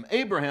Abraham.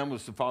 Abraham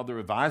was the father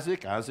of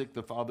Isaac, Isaac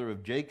the father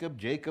of Jacob,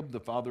 Jacob the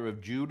father of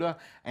Judah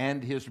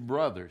and his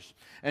brothers.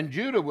 And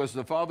Judah was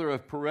the father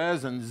of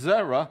Perez and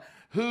Zerah,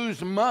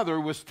 whose mother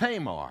was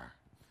Tamar.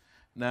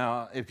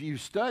 Now, if you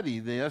study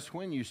this,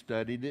 when you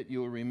studied it,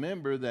 you'll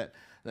remember that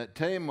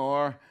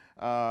Tamar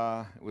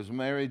was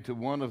married to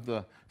one of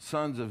the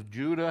sons of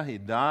Judah. He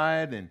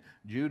died, and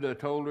Judah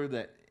told her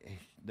that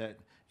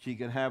she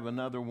could have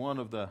another one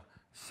of the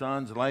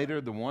sons later.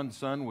 The one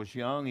son was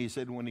young. He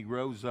said, when he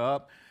grows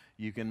up,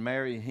 you can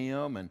marry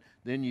him, and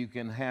then you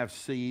can have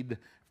seed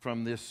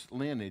from this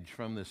lineage,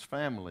 from this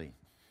family.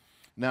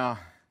 Now,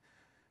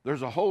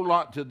 there's a whole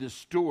lot to this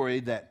story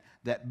that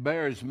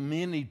bears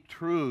many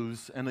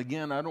truths, and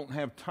again, I don't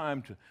have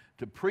time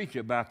to preach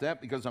about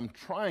that because I'm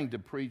trying to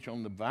preach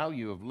on the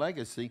value of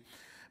legacy.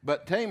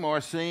 But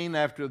Tamar, seeing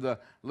after the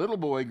little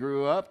boy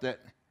grew up that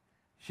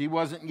she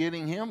wasn't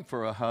getting him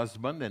for a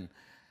husband,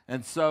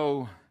 and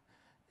so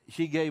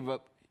she gave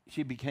up,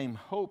 she became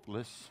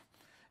hopeless,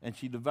 and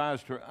she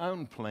devised her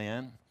own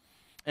plan,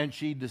 and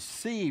she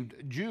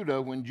deceived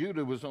Judah. When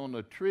Judah was on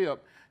a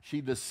trip,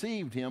 she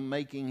deceived him,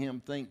 making him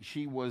think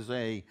she was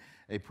a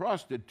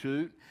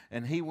prostitute,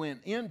 and he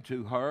went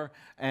into her,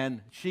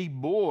 and she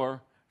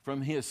bore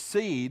from his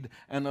seed,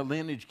 and the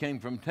lineage came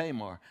from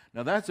Tamar.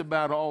 Now, that's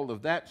about all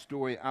of that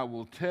story I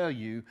will tell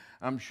you.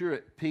 I'm sure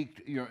it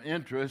piqued your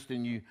interest,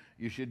 and you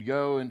should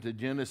go into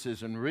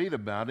Genesis and read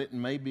about it,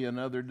 and maybe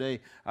another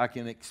day I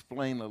can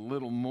explain a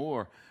little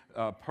more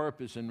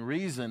purpose and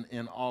reason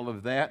in all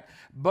of that.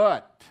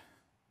 But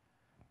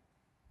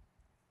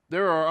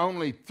there are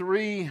only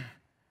three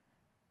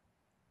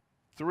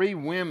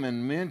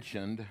women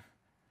mentioned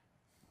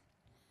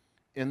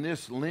in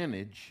this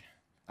lineage.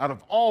 Out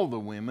of all the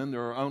women,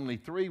 there are only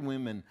 3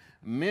 women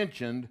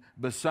mentioned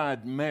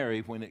beside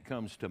Mary when it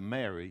comes to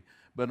Mary,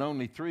 but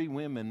only 3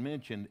 women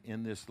mentioned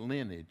in this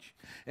lineage.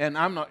 And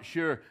I'm not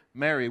sure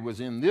Mary was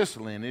in this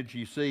lineage.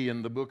 You see,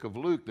 in the book of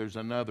Luke, there's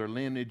another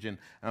lineage, and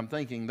I'm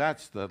thinking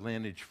that's the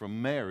lineage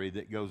from Mary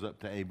that goes up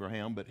to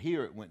Abraham, but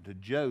here it went to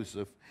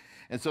Joseph.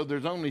 And so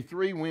there's only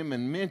 3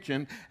 women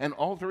mentioned, and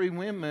all 3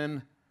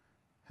 women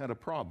had a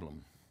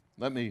problem.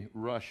 Let me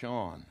rush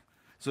on.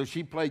 So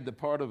she played the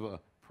part of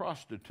a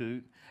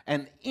prostitute,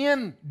 and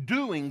in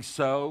doing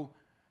so,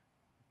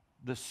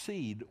 the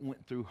seed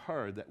went through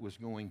her that was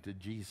going to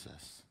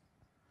Jesus.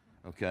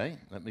 Okay,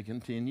 let me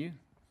continue.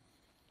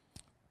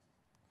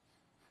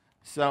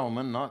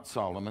 Salmon, not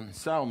Solomon.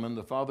 Salmon,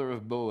 the father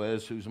of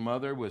Boaz, whose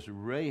mother was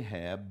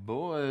Rahab.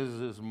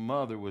 Boaz's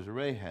mother was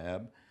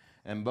Rahab,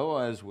 and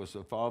Boaz was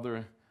the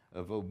father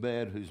of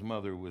Obed, whose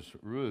mother was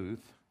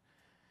Ruth.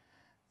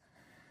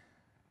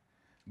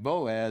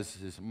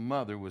 Boaz's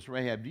mother was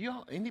Rahab.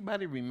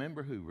 Anybody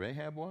remember who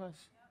Rahab was?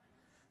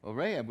 Well,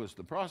 Rahab was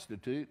the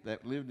prostitute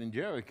that lived in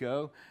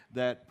Jericho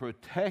that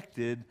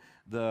protected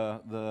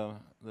the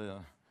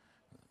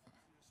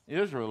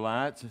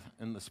Israelites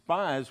and the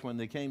spies when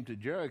they came to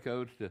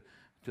Jericho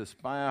to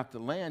spy out the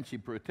land. She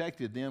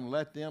protected them,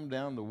 let them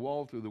down the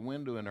wall through the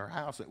window in her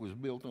house that was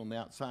built on the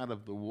outside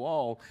of the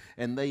wall,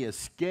 and they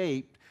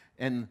escaped.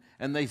 And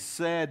they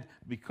said,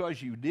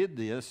 because you did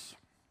this,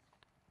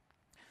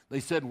 they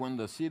said, when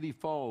the city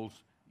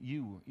falls,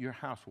 your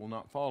house will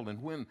not fall.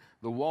 And when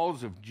the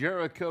walls of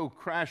Jericho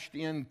crashed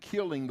in,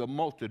 killing the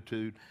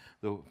multitude,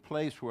 the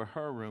place where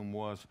her room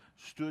was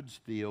stood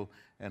still,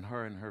 and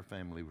her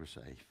family were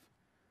safe.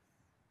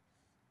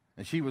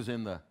 And she was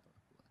in the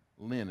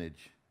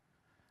lineage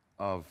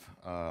of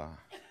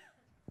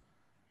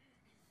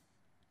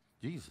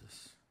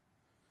Jesus.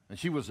 And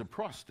she was a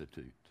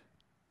prostitute,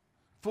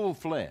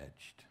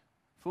 full-fledged.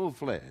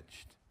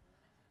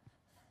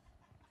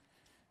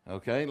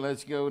 Okay,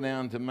 let's go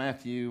down to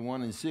Matthew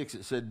 1 and 6.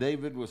 It said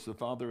David was the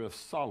father of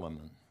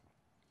Solomon,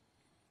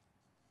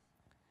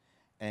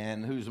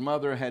 and whose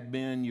mother had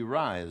been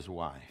Uriah's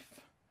wife.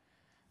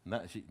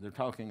 They're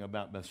talking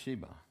about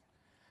Bathsheba.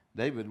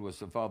 David was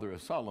the father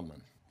of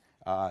Solomon.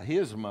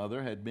 His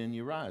mother had been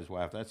Uriah's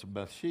wife. That's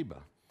Bathsheba.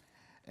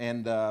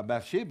 And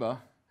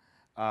Bathsheba,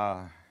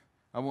 I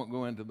won't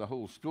go into the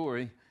whole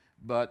story,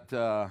 but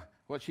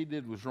what she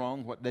did was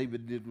wrong. What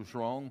David did was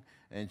wrong,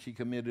 and she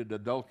committed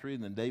adultery.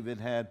 And then David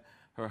had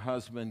her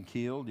husband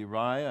killed,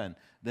 Uriah, and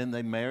then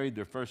they married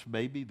their first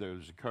baby. There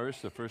was a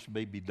curse. The first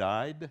baby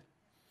died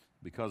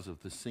because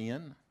of the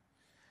sin.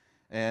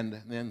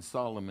 And then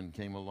Solomon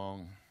came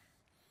along.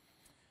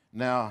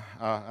 Now,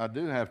 I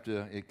do have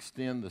to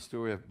extend the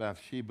story of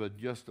Bathsheba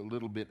just a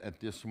little bit at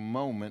this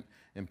moment.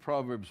 In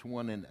Proverbs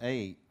 1 and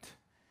 8,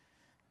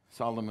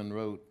 Solomon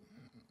wrote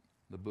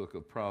the book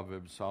of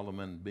Proverbs,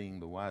 Solomon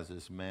being the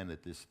wisest man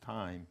at this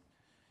time,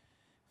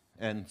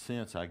 and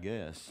since, I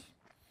guess.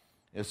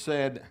 He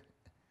said,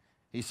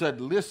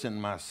 listen,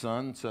 my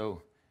son.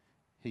 So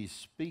he's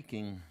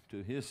speaking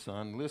to his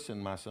son. Listen,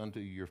 my son,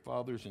 to your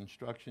father's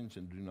instructions,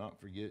 and do not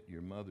forget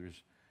your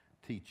mother's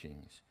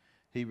teachings.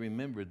 He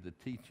remembered the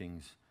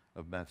teachings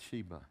of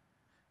Bathsheba.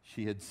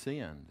 She had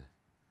sinned.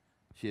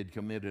 She had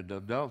committed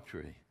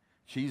adultery.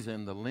 She's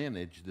in the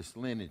lineage, this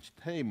lineage,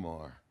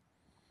 Tamar,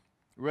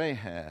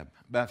 Rahab,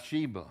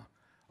 Bathsheba,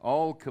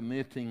 all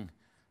committing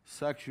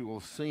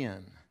sexual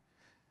sin,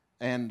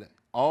 and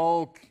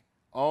all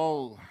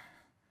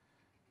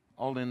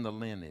in the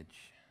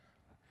lineage.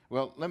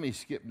 Well, let me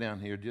skip down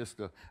here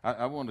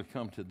I want to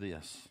come to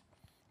this.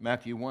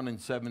 Matthew 1 and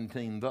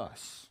 17,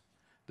 thus,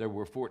 there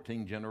were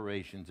 14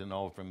 generations in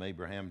all from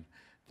Abraham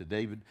to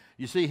David.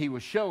 You see, he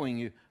was showing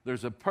you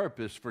there's a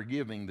purpose for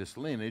giving this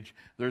lineage.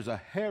 There's a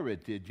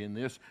heritage in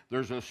this.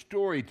 There's a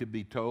story to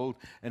be told.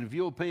 And if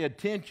you'll pay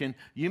attention,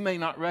 you may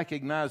not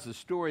recognize the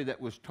story that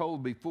was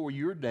told before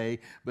your day,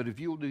 but if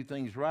you'll do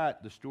things right,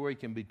 the story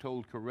can be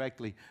told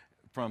correctly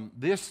from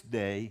this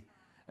day,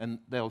 and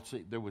they'll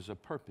see there was a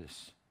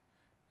purpose.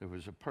 There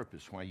was a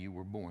purpose why you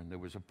were born. There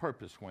was a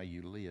purpose why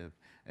you lived,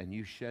 and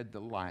you shed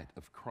the light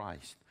of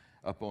Christ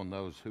upon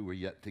those who were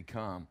yet to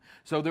come.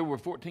 So there were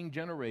 14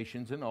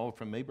 generations in all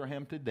from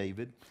Abraham to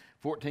David,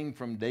 14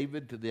 from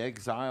David to the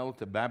exile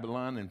to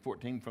Babylon, and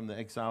 14 from the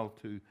exile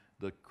to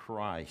the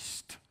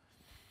Christ.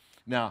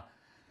 Now,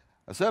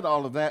 I said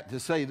all of that to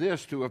say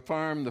this, to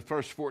affirm the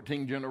first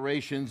 14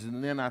 generations,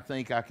 and then I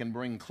think I can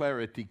bring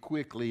clarity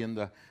quickly in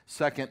the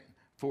second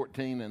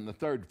 14 and the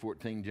third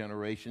 14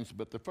 generations.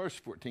 But the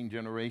first 14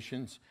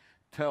 generations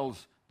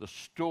tells the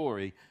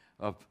story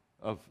of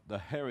the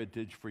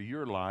heritage for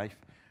your life,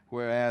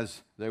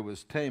 whereas there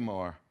was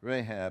Tamar,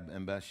 Rahab,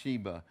 and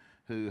Bathsheba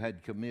who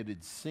had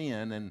committed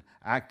sin and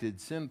acted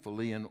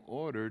sinfully in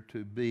order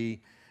to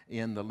be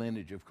in the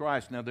lineage of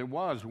Christ. Now, there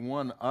was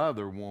one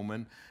other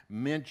woman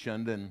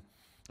mentioned, and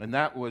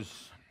that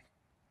was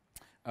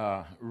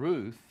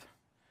Ruth.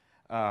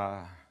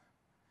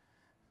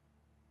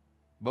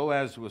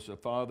 Boaz was the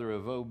father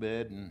of Obed,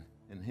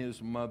 and his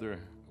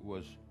mother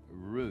was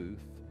Ruth.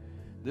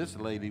 This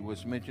lady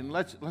was mentioned.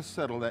 Let's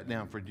settle that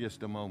down for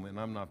just a moment.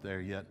 I'm not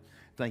there yet.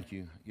 Thank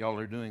you. Y'all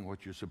are doing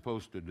what you're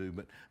supposed to do,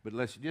 but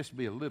let's just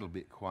be a little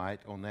bit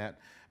quiet on that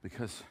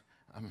because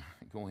I'm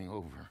going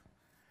over.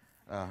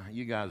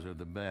 You guys are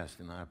the best,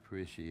 and I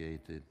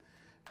appreciate it.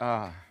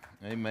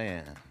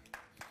 Amen.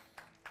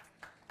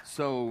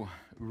 So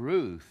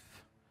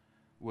Ruth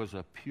was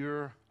a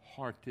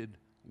pure-hearted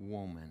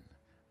woman,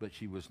 but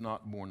she was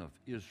not born of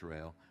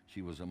Israel.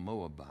 She was a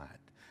Moabite.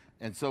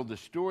 And so the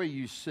story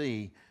you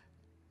see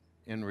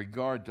in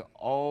regard to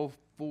all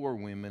four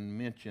women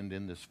mentioned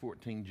in this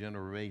 14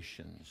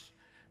 generations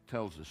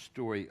tells a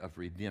story of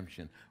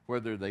redemption.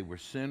 Whether they were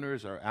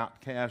sinners or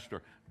outcast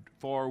or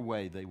far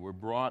away, they were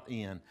brought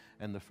in.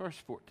 And the first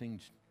 14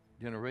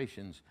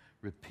 generations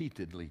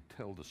repeatedly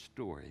tell the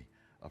story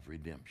of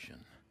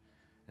redemption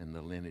in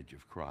the lineage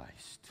of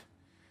Christ.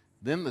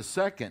 Then the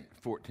second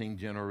 14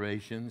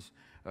 generations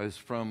is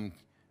from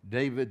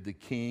David the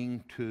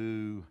king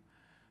to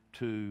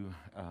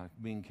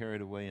being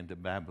carried away into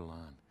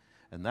Babylon.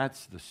 And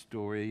that's the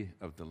story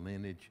of the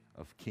lineage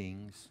of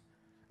kings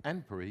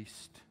and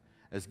priests,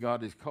 as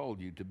God has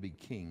called you to be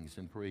kings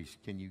and priests.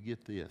 Can you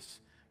get this?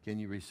 Can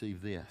you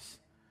receive this?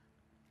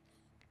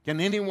 Can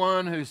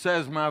anyone who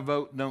says my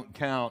vote don't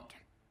count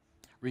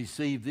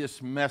receive this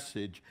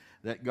message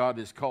that God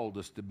has called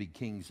us to be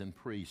kings and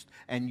priests?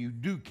 And you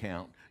do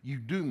count. You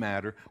do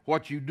matter.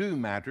 What you do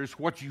matters.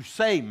 What you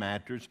say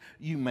matters.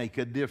 You make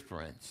a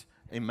difference.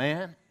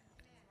 Amen?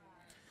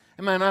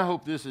 Amen. I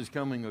hope this is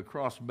coming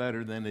across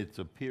better than it's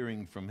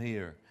appearing from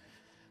here.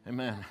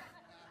 Amen.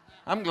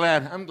 I'm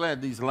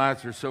glad these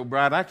lights are so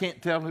bright. I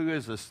can't tell who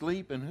is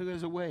asleep and who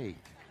is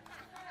awake.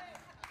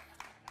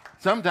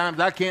 Sometimes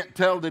I can't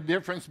tell the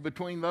difference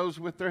between those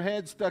with their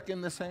heads stuck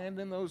in the sand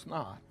and those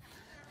not.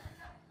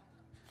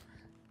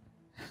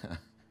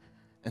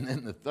 And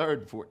then the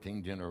third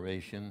 14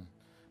 generation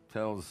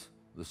tells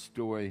the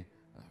story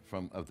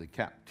of the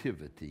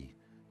captivity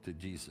to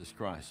Jesus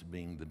Christ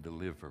being the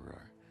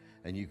deliverer.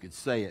 And you could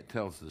say it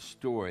tells the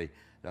story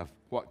of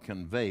what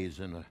conveys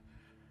an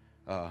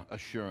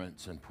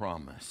assurance and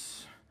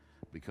promise,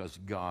 because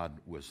God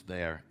was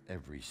there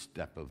every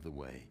step of the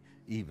way,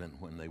 even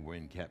when they were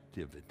in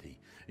captivity.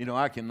 You know,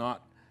 I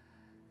cannot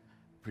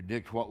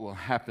predict what will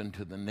happen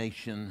to the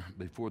nation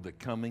before the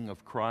coming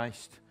of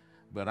Christ,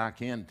 but I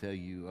can tell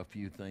you a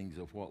few things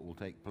of what will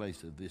take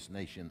place of this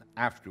nation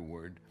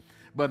afterward.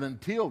 But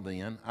until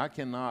then, I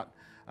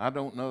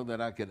don't know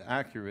that I could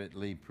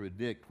accurately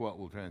predict what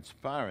will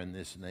transpire in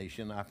this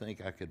nation. I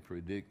think I could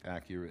predict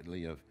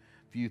accurately a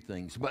few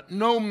things. But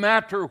no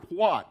matter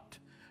what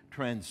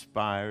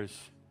transpires,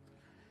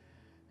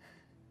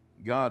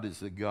 God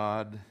is a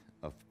God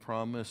of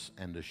promise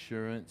and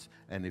assurance,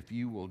 and if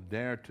you will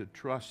dare to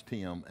trust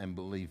Him and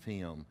believe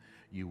Him,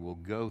 you will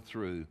go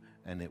through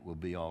and it will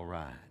be all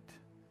right.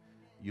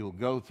 You'll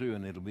go through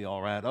and it'll be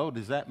all right. Oh,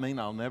 does that mean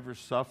I'll never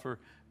suffer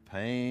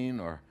pain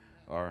or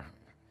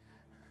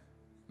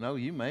no,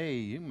 you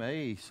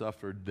may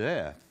suffer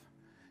death.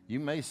 You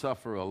may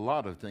suffer a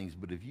lot of things,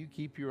 but if you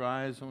keep your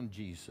eyes on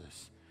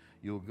Jesus,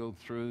 you'll go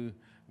through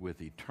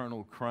with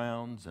eternal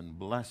crowns and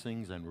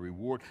blessings and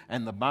reward.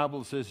 And the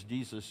Bible says,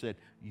 Jesus said,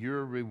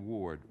 your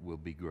reward will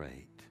be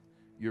great.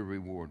 Your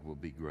reward will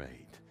be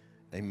great.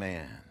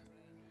 Amen.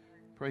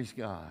 Praise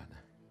God.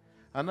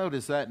 I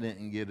noticed that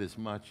didn't get as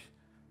much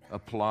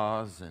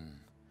applause, and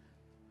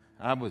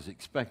I was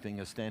expecting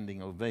a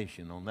standing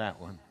ovation on that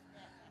one.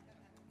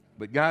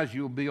 But guys,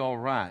 you'll be all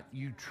right.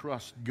 You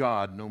trust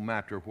God no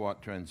matter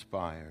what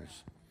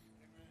transpires.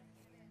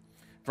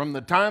 From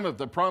the time of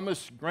the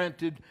promise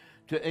granted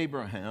to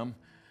Abraham,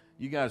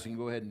 you guys can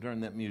go ahead and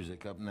turn that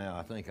music up now.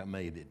 I think I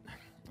made it.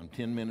 I'm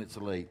 10 minutes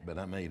late, but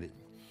I made it.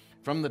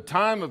 From the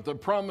time of the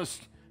promise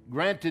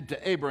granted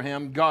to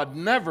Abraham, God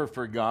never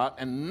forgot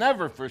and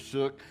never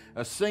forsook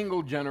a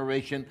single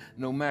generation,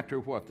 no matter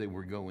what they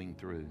were going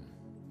through.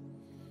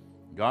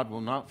 God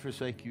will not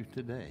forsake you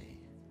today.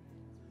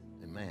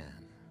 Amen.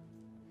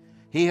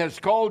 He has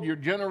called your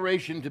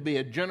generation to be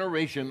a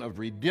generation of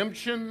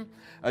redemption,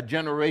 a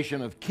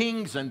generation of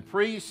kings and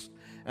priests,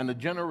 and a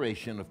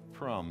generation of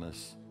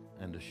promise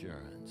and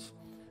assurance.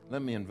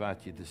 Let me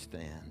invite you to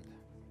stand.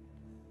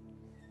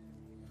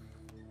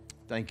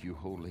 Thank you,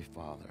 Holy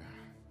Father.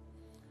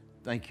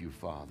 Thank you,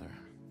 Father.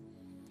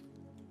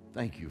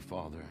 Thank you,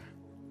 Father.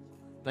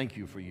 Thank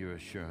you for your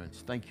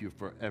assurance. Thank you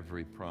for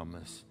every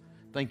promise.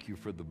 Thank you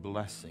for the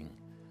blessing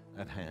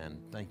at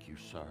hand. Thank you,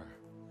 sir.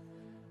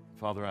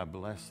 Father, I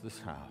bless this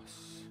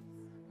house.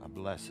 I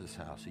bless this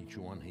house, each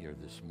one here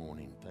this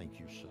morning. Thank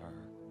you, sir.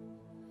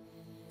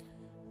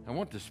 I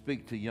want to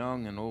speak to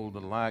young and old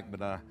alike,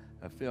 but I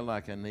feel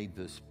like I need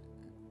to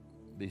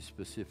be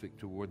specific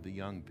toward the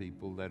young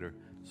people that are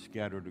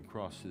scattered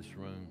across this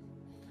room.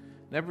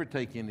 Never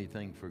take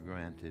anything for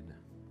granted.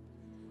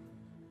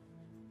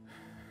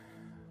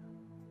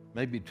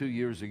 Maybe 2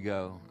 years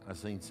ago, I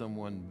seen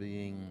someone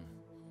being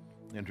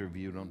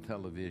interviewed on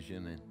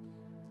television and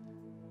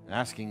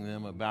asking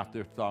them about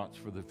their thoughts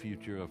for the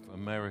future of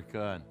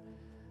America.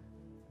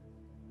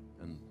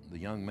 And the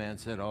young man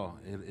said, oh,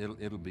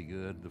 it'll be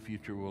good. The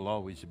future will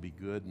always be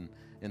good.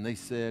 And they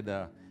said,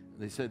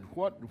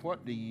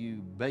 what do you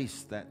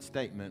base that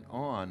statement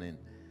on?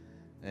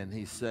 And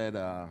he said,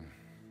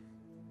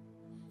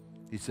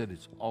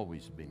 it's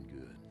always been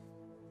good.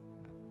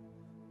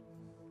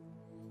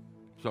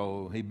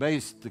 So he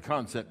based the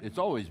concept, it's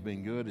always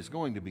been good, it's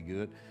going to be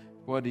good.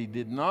 What he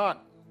did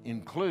not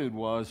include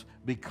was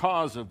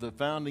because of the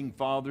founding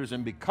fathers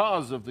and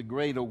because of the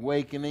Great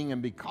Awakening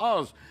and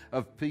because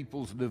of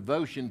people's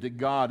devotion to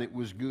God, it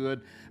was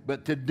good.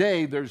 But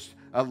today there's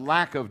a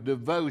lack of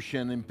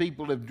devotion and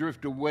people have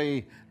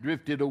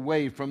drifted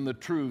away from the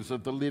truths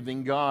of the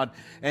living God.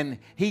 And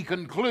he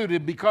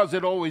concluded, because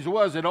it always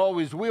was, it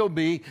always will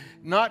be,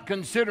 not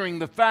considering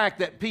the fact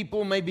that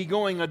people may be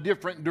going a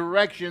different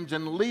directions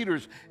and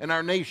leaders in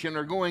our nation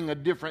are going a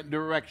different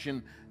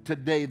direction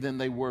today than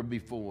they were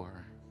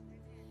before.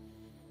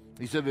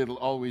 He said it'll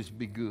always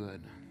be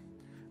good.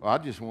 Well, I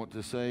just want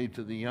to say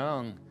to the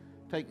young,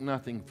 take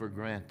nothing for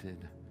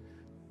granted.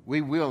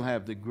 We will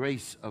have the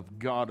grace of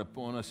God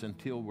upon us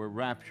until we're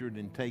raptured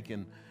and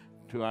taken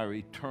to our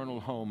eternal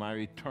home, our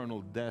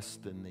eternal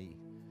destiny.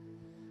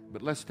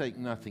 But let's take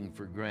nothing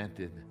for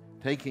granted.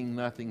 Taking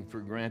nothing for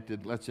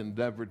granted, let's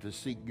endeavor to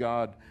seek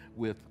God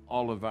with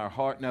all of our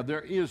heart. Now, there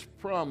is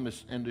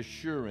promise and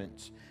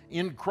assurance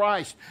in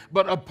Christ,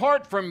 but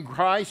apart from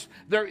Christ,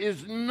 there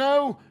is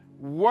no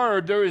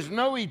word, there is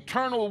no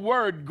eternal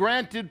word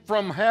granted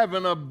from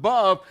heaven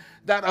above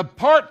that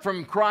apart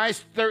from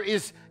Christ there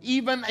is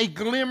even a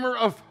glimmer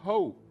of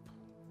hope.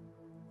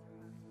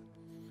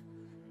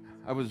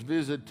 I was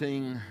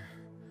visiting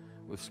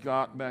with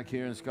Scott back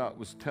here, and Scott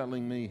was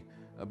telling me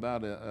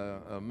about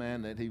a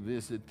man that he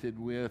visited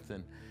with,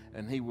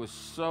 and he was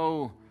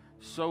so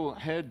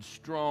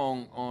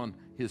headstrong on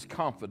his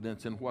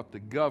confidence in what the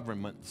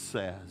government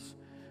says.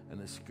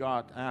 And as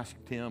Scott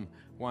asked him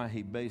why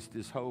he based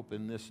his hope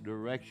in this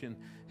direction,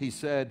 he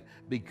said,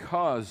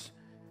 because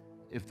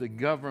if the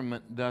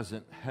government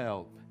doesn't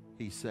help,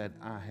 he said,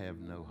 I have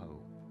no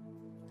hope.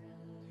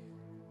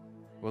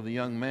 Well, the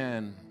young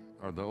man,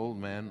 or the old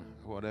man,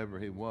 whatever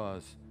he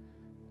was,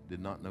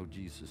 did not know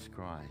Jesus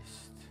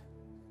Christ.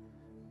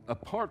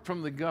 Apart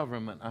from the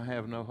government, I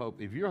have no hope.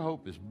 If your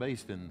hope is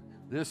based in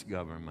this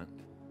government,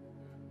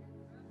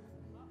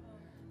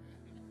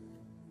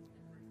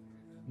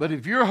 but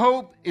if your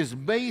hope is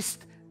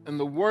based in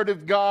the Word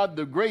of God,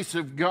 the grace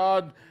of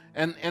God,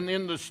 and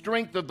in the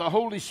strength of the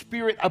Holy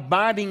Spirit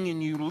abiding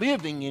in you,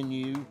 living in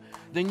you,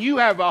 then you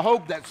have a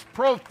hope that's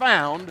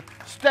profound,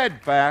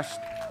 steadfast,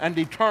 and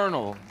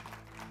eternal.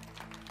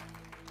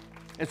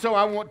 And so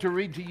I want to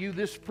read to you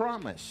this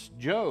promise,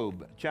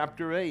 Job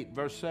chapter 8,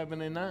 verse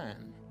 7 and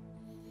 9.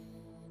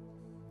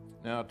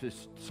 Now, to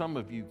some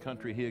of you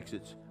country hicks,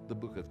 it's the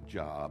book of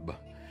Job.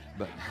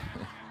 But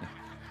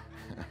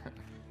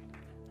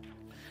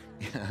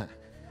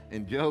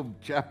in Job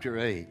chapter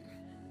 8,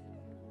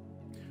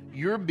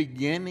 your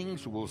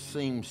beginnings will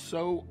seem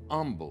so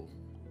humble,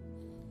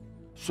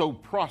 so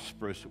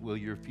prosperous will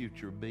your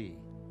future be.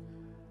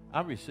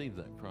 I received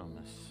that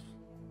promise.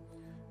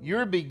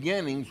 Your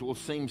beginnings will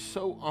seem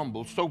so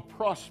humble, so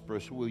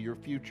prosperous will your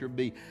future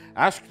be.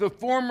 Ask the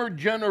former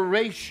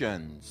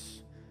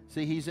generations.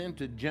 See, he's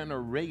into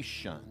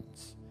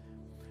generations.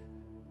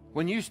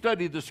 When you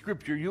study the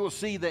scripture, you'll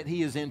see that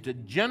he is into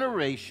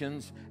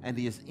generations and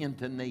he is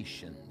into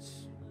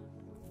nations.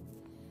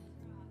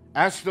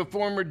 Ask the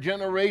former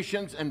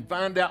generations and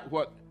find out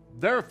what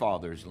their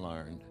fathers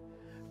learned.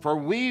 For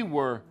we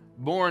were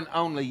born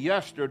only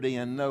yesterday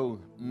and know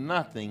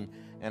nothing,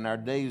 and our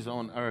days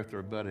on earth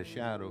are but a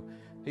shadow.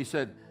 He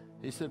said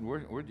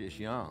we're just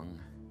young,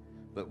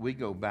 but we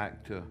go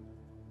back to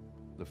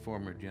the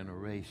former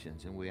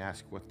generations and we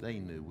ask what they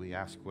knew. We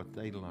ask what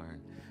they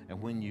learned.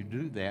 And when you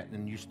do that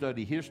and you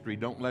study history,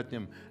 don't let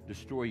them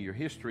destroy your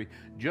history.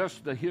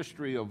 Just the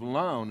history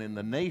alone in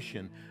the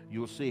nation,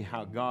 you'll see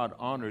how God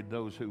honored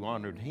those who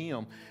honored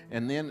him.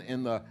 And then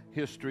in the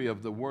history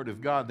of the Word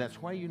of God,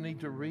 that's why you need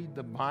to read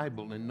the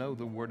Bible and know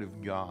the Word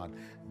of God.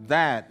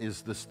 That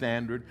is the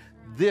standard.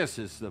 This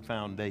is the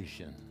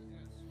foundation.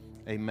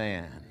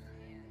 Amen.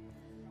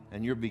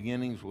 And your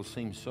beginnings will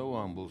seem so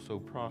humble, so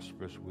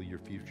prosperous will your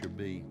future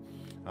be.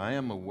 I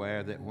am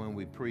aware that when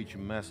we preach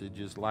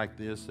messages like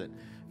this, that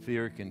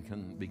fear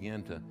can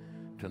begin to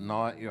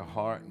gnaw at your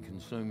heart and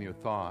consume your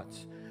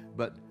thoughts.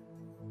 But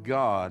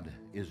God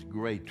is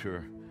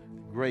greater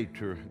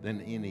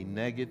than any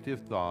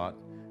negative thought.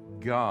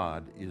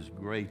 God is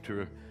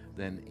greater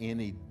than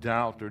any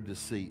doubt or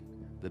deceit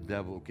the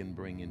devil can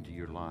bring into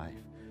your life.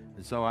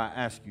 And so I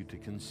ask you to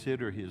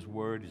consider his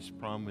word, his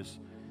promise,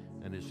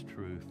 and his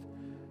truth.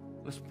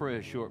 Let's pray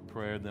a short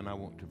prayer, then I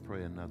want to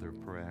pray another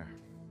prayer.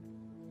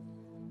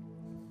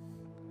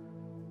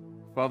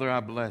 Father, I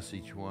bless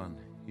each one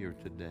here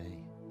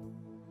today.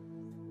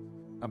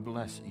 I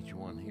bless each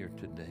one here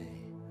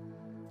today.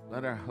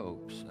 Let our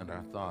hopes and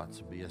our thoughts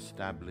be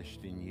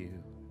established in you.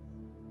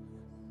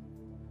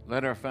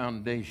 Let our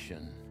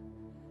foundation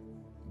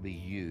be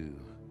you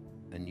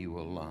and you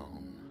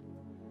alone.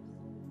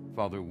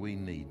 Father, we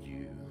need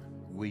you.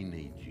 We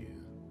need you.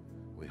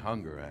 We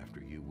hunger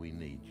after you. We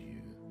need you.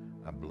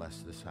 I bless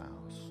this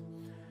house.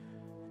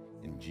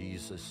 In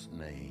Jesus'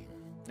 name.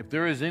 If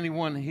there is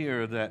anyone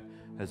here that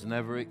has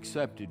never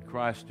accepted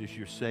Christ as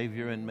your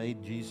Savior and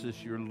made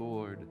Jesus your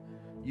Lord,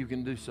 you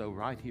can do so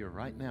right here,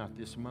 right now, at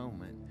this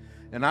moment.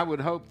 And I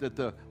would hope that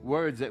the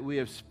words that we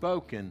have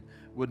spoken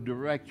would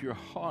direct your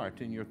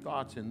heart and your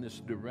thoughts in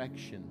this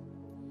direction.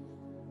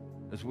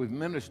 As we've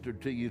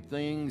ministered to you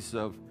things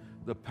of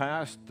the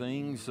past,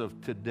 things of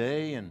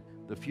today, and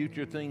the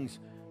future, things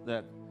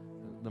that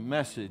the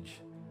message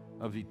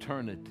of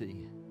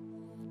eternity,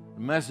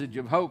 the message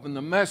of hope, and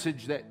the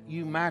message that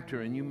you matter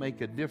and you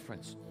make a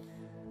difference.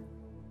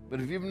 But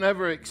if you've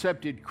never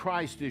accepted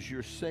Christ as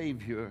your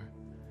Savior,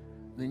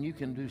 then you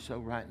can do so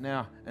right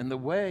now. And the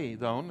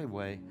only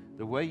way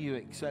you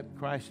accept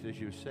Christ as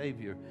your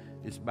Savior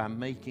is by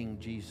making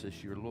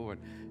Jesus your Lord.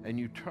 And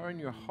you turn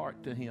your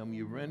heart to him,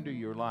 you render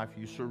your life,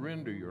 you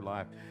surrender your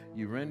life,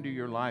 you render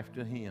your life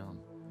to him,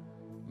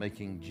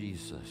 making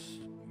Jesus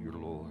your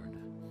Lord.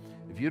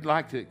 If you'd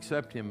like to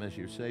accept him as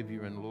your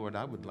Savior and Lord,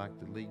 I would like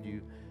to lead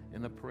you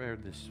in a prayer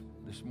this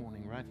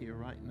morning, right here,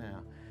 right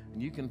now.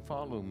 And you can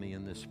follow me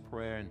in this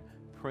prayer and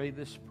pray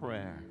this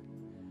prayer.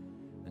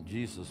 And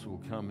Jesus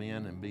will come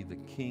in and be the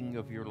King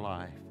of your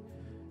life.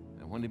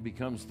 And when he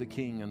becomes the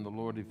King and the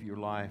Lord of your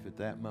life, at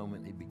that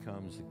moment he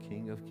becomes the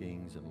King of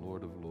kings and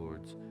Lord of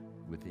lords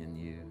within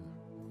you.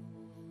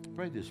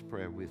 Pray this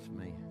prayer with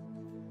me.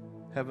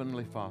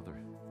 Heavenly Father,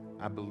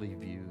 I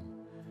believe you.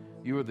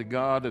 You are the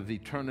God of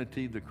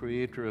eternity, the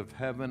creator of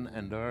heaven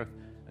and earth,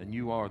 and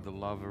you are the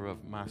lover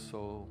of my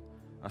soul.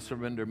 I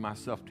surrender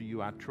myself to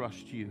you. I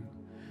trust you.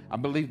 I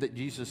believe that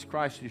Jesus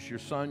Christ is your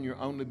Son, your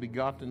only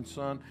begotten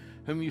Son,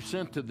 whom you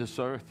sent to this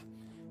earth.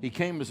 He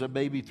came as a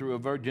baby through a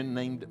virgin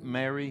named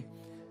Mary.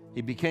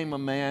 He became a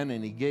man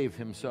and he gave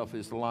himself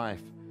his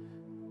life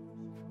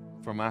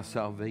for my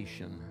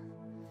salvation.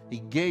 He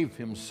gave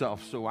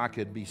himself so I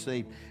could be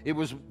saved. It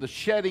was the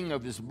shedding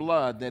of his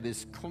blood that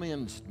has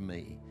cleansed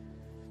me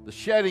The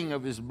shedding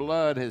of his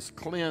blood has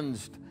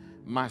cleansed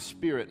my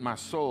spirit, my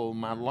soul,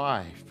 my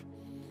life.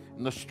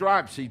 And the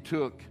stripes he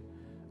took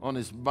on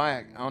his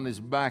back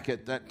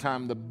at that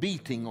time, the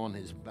beating on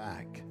his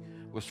back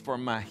was for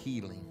my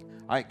healing.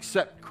 I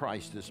accept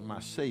Christ as my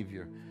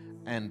Savior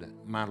and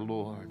my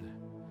Lord.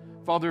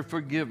 Father,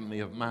 forgive me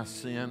of my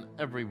sin,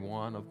 every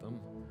one of them.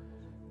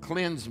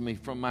 Cleanse me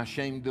from my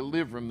shame.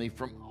 Deliver me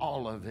from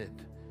all of it.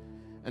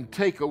 And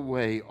take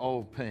away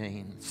all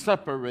pain.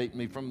 Separate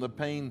me from the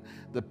pain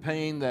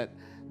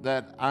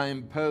that I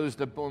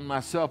imposed upon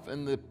myself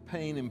and the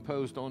pain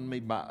imposed on me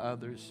by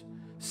others.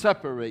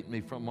 Separate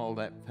me from all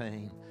that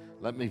pain.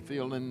 Let me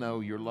feel and know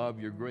your love,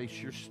 your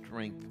grace, your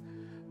strength.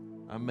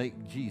 I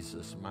make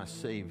Jesus my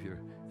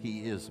Savior.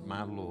 He is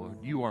my Lord.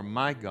 You are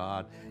my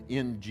God.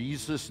 In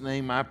Jesus'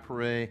 name I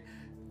pray.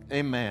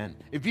 Amen.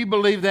 If you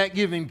believe that,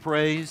 give him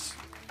praise.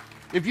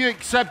 If you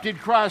accepted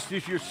Christ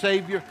as your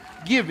Savior,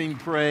 give him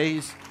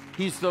praise.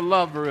 He's the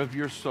lover of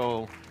your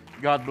soul.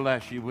 God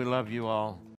bless you. We love you all.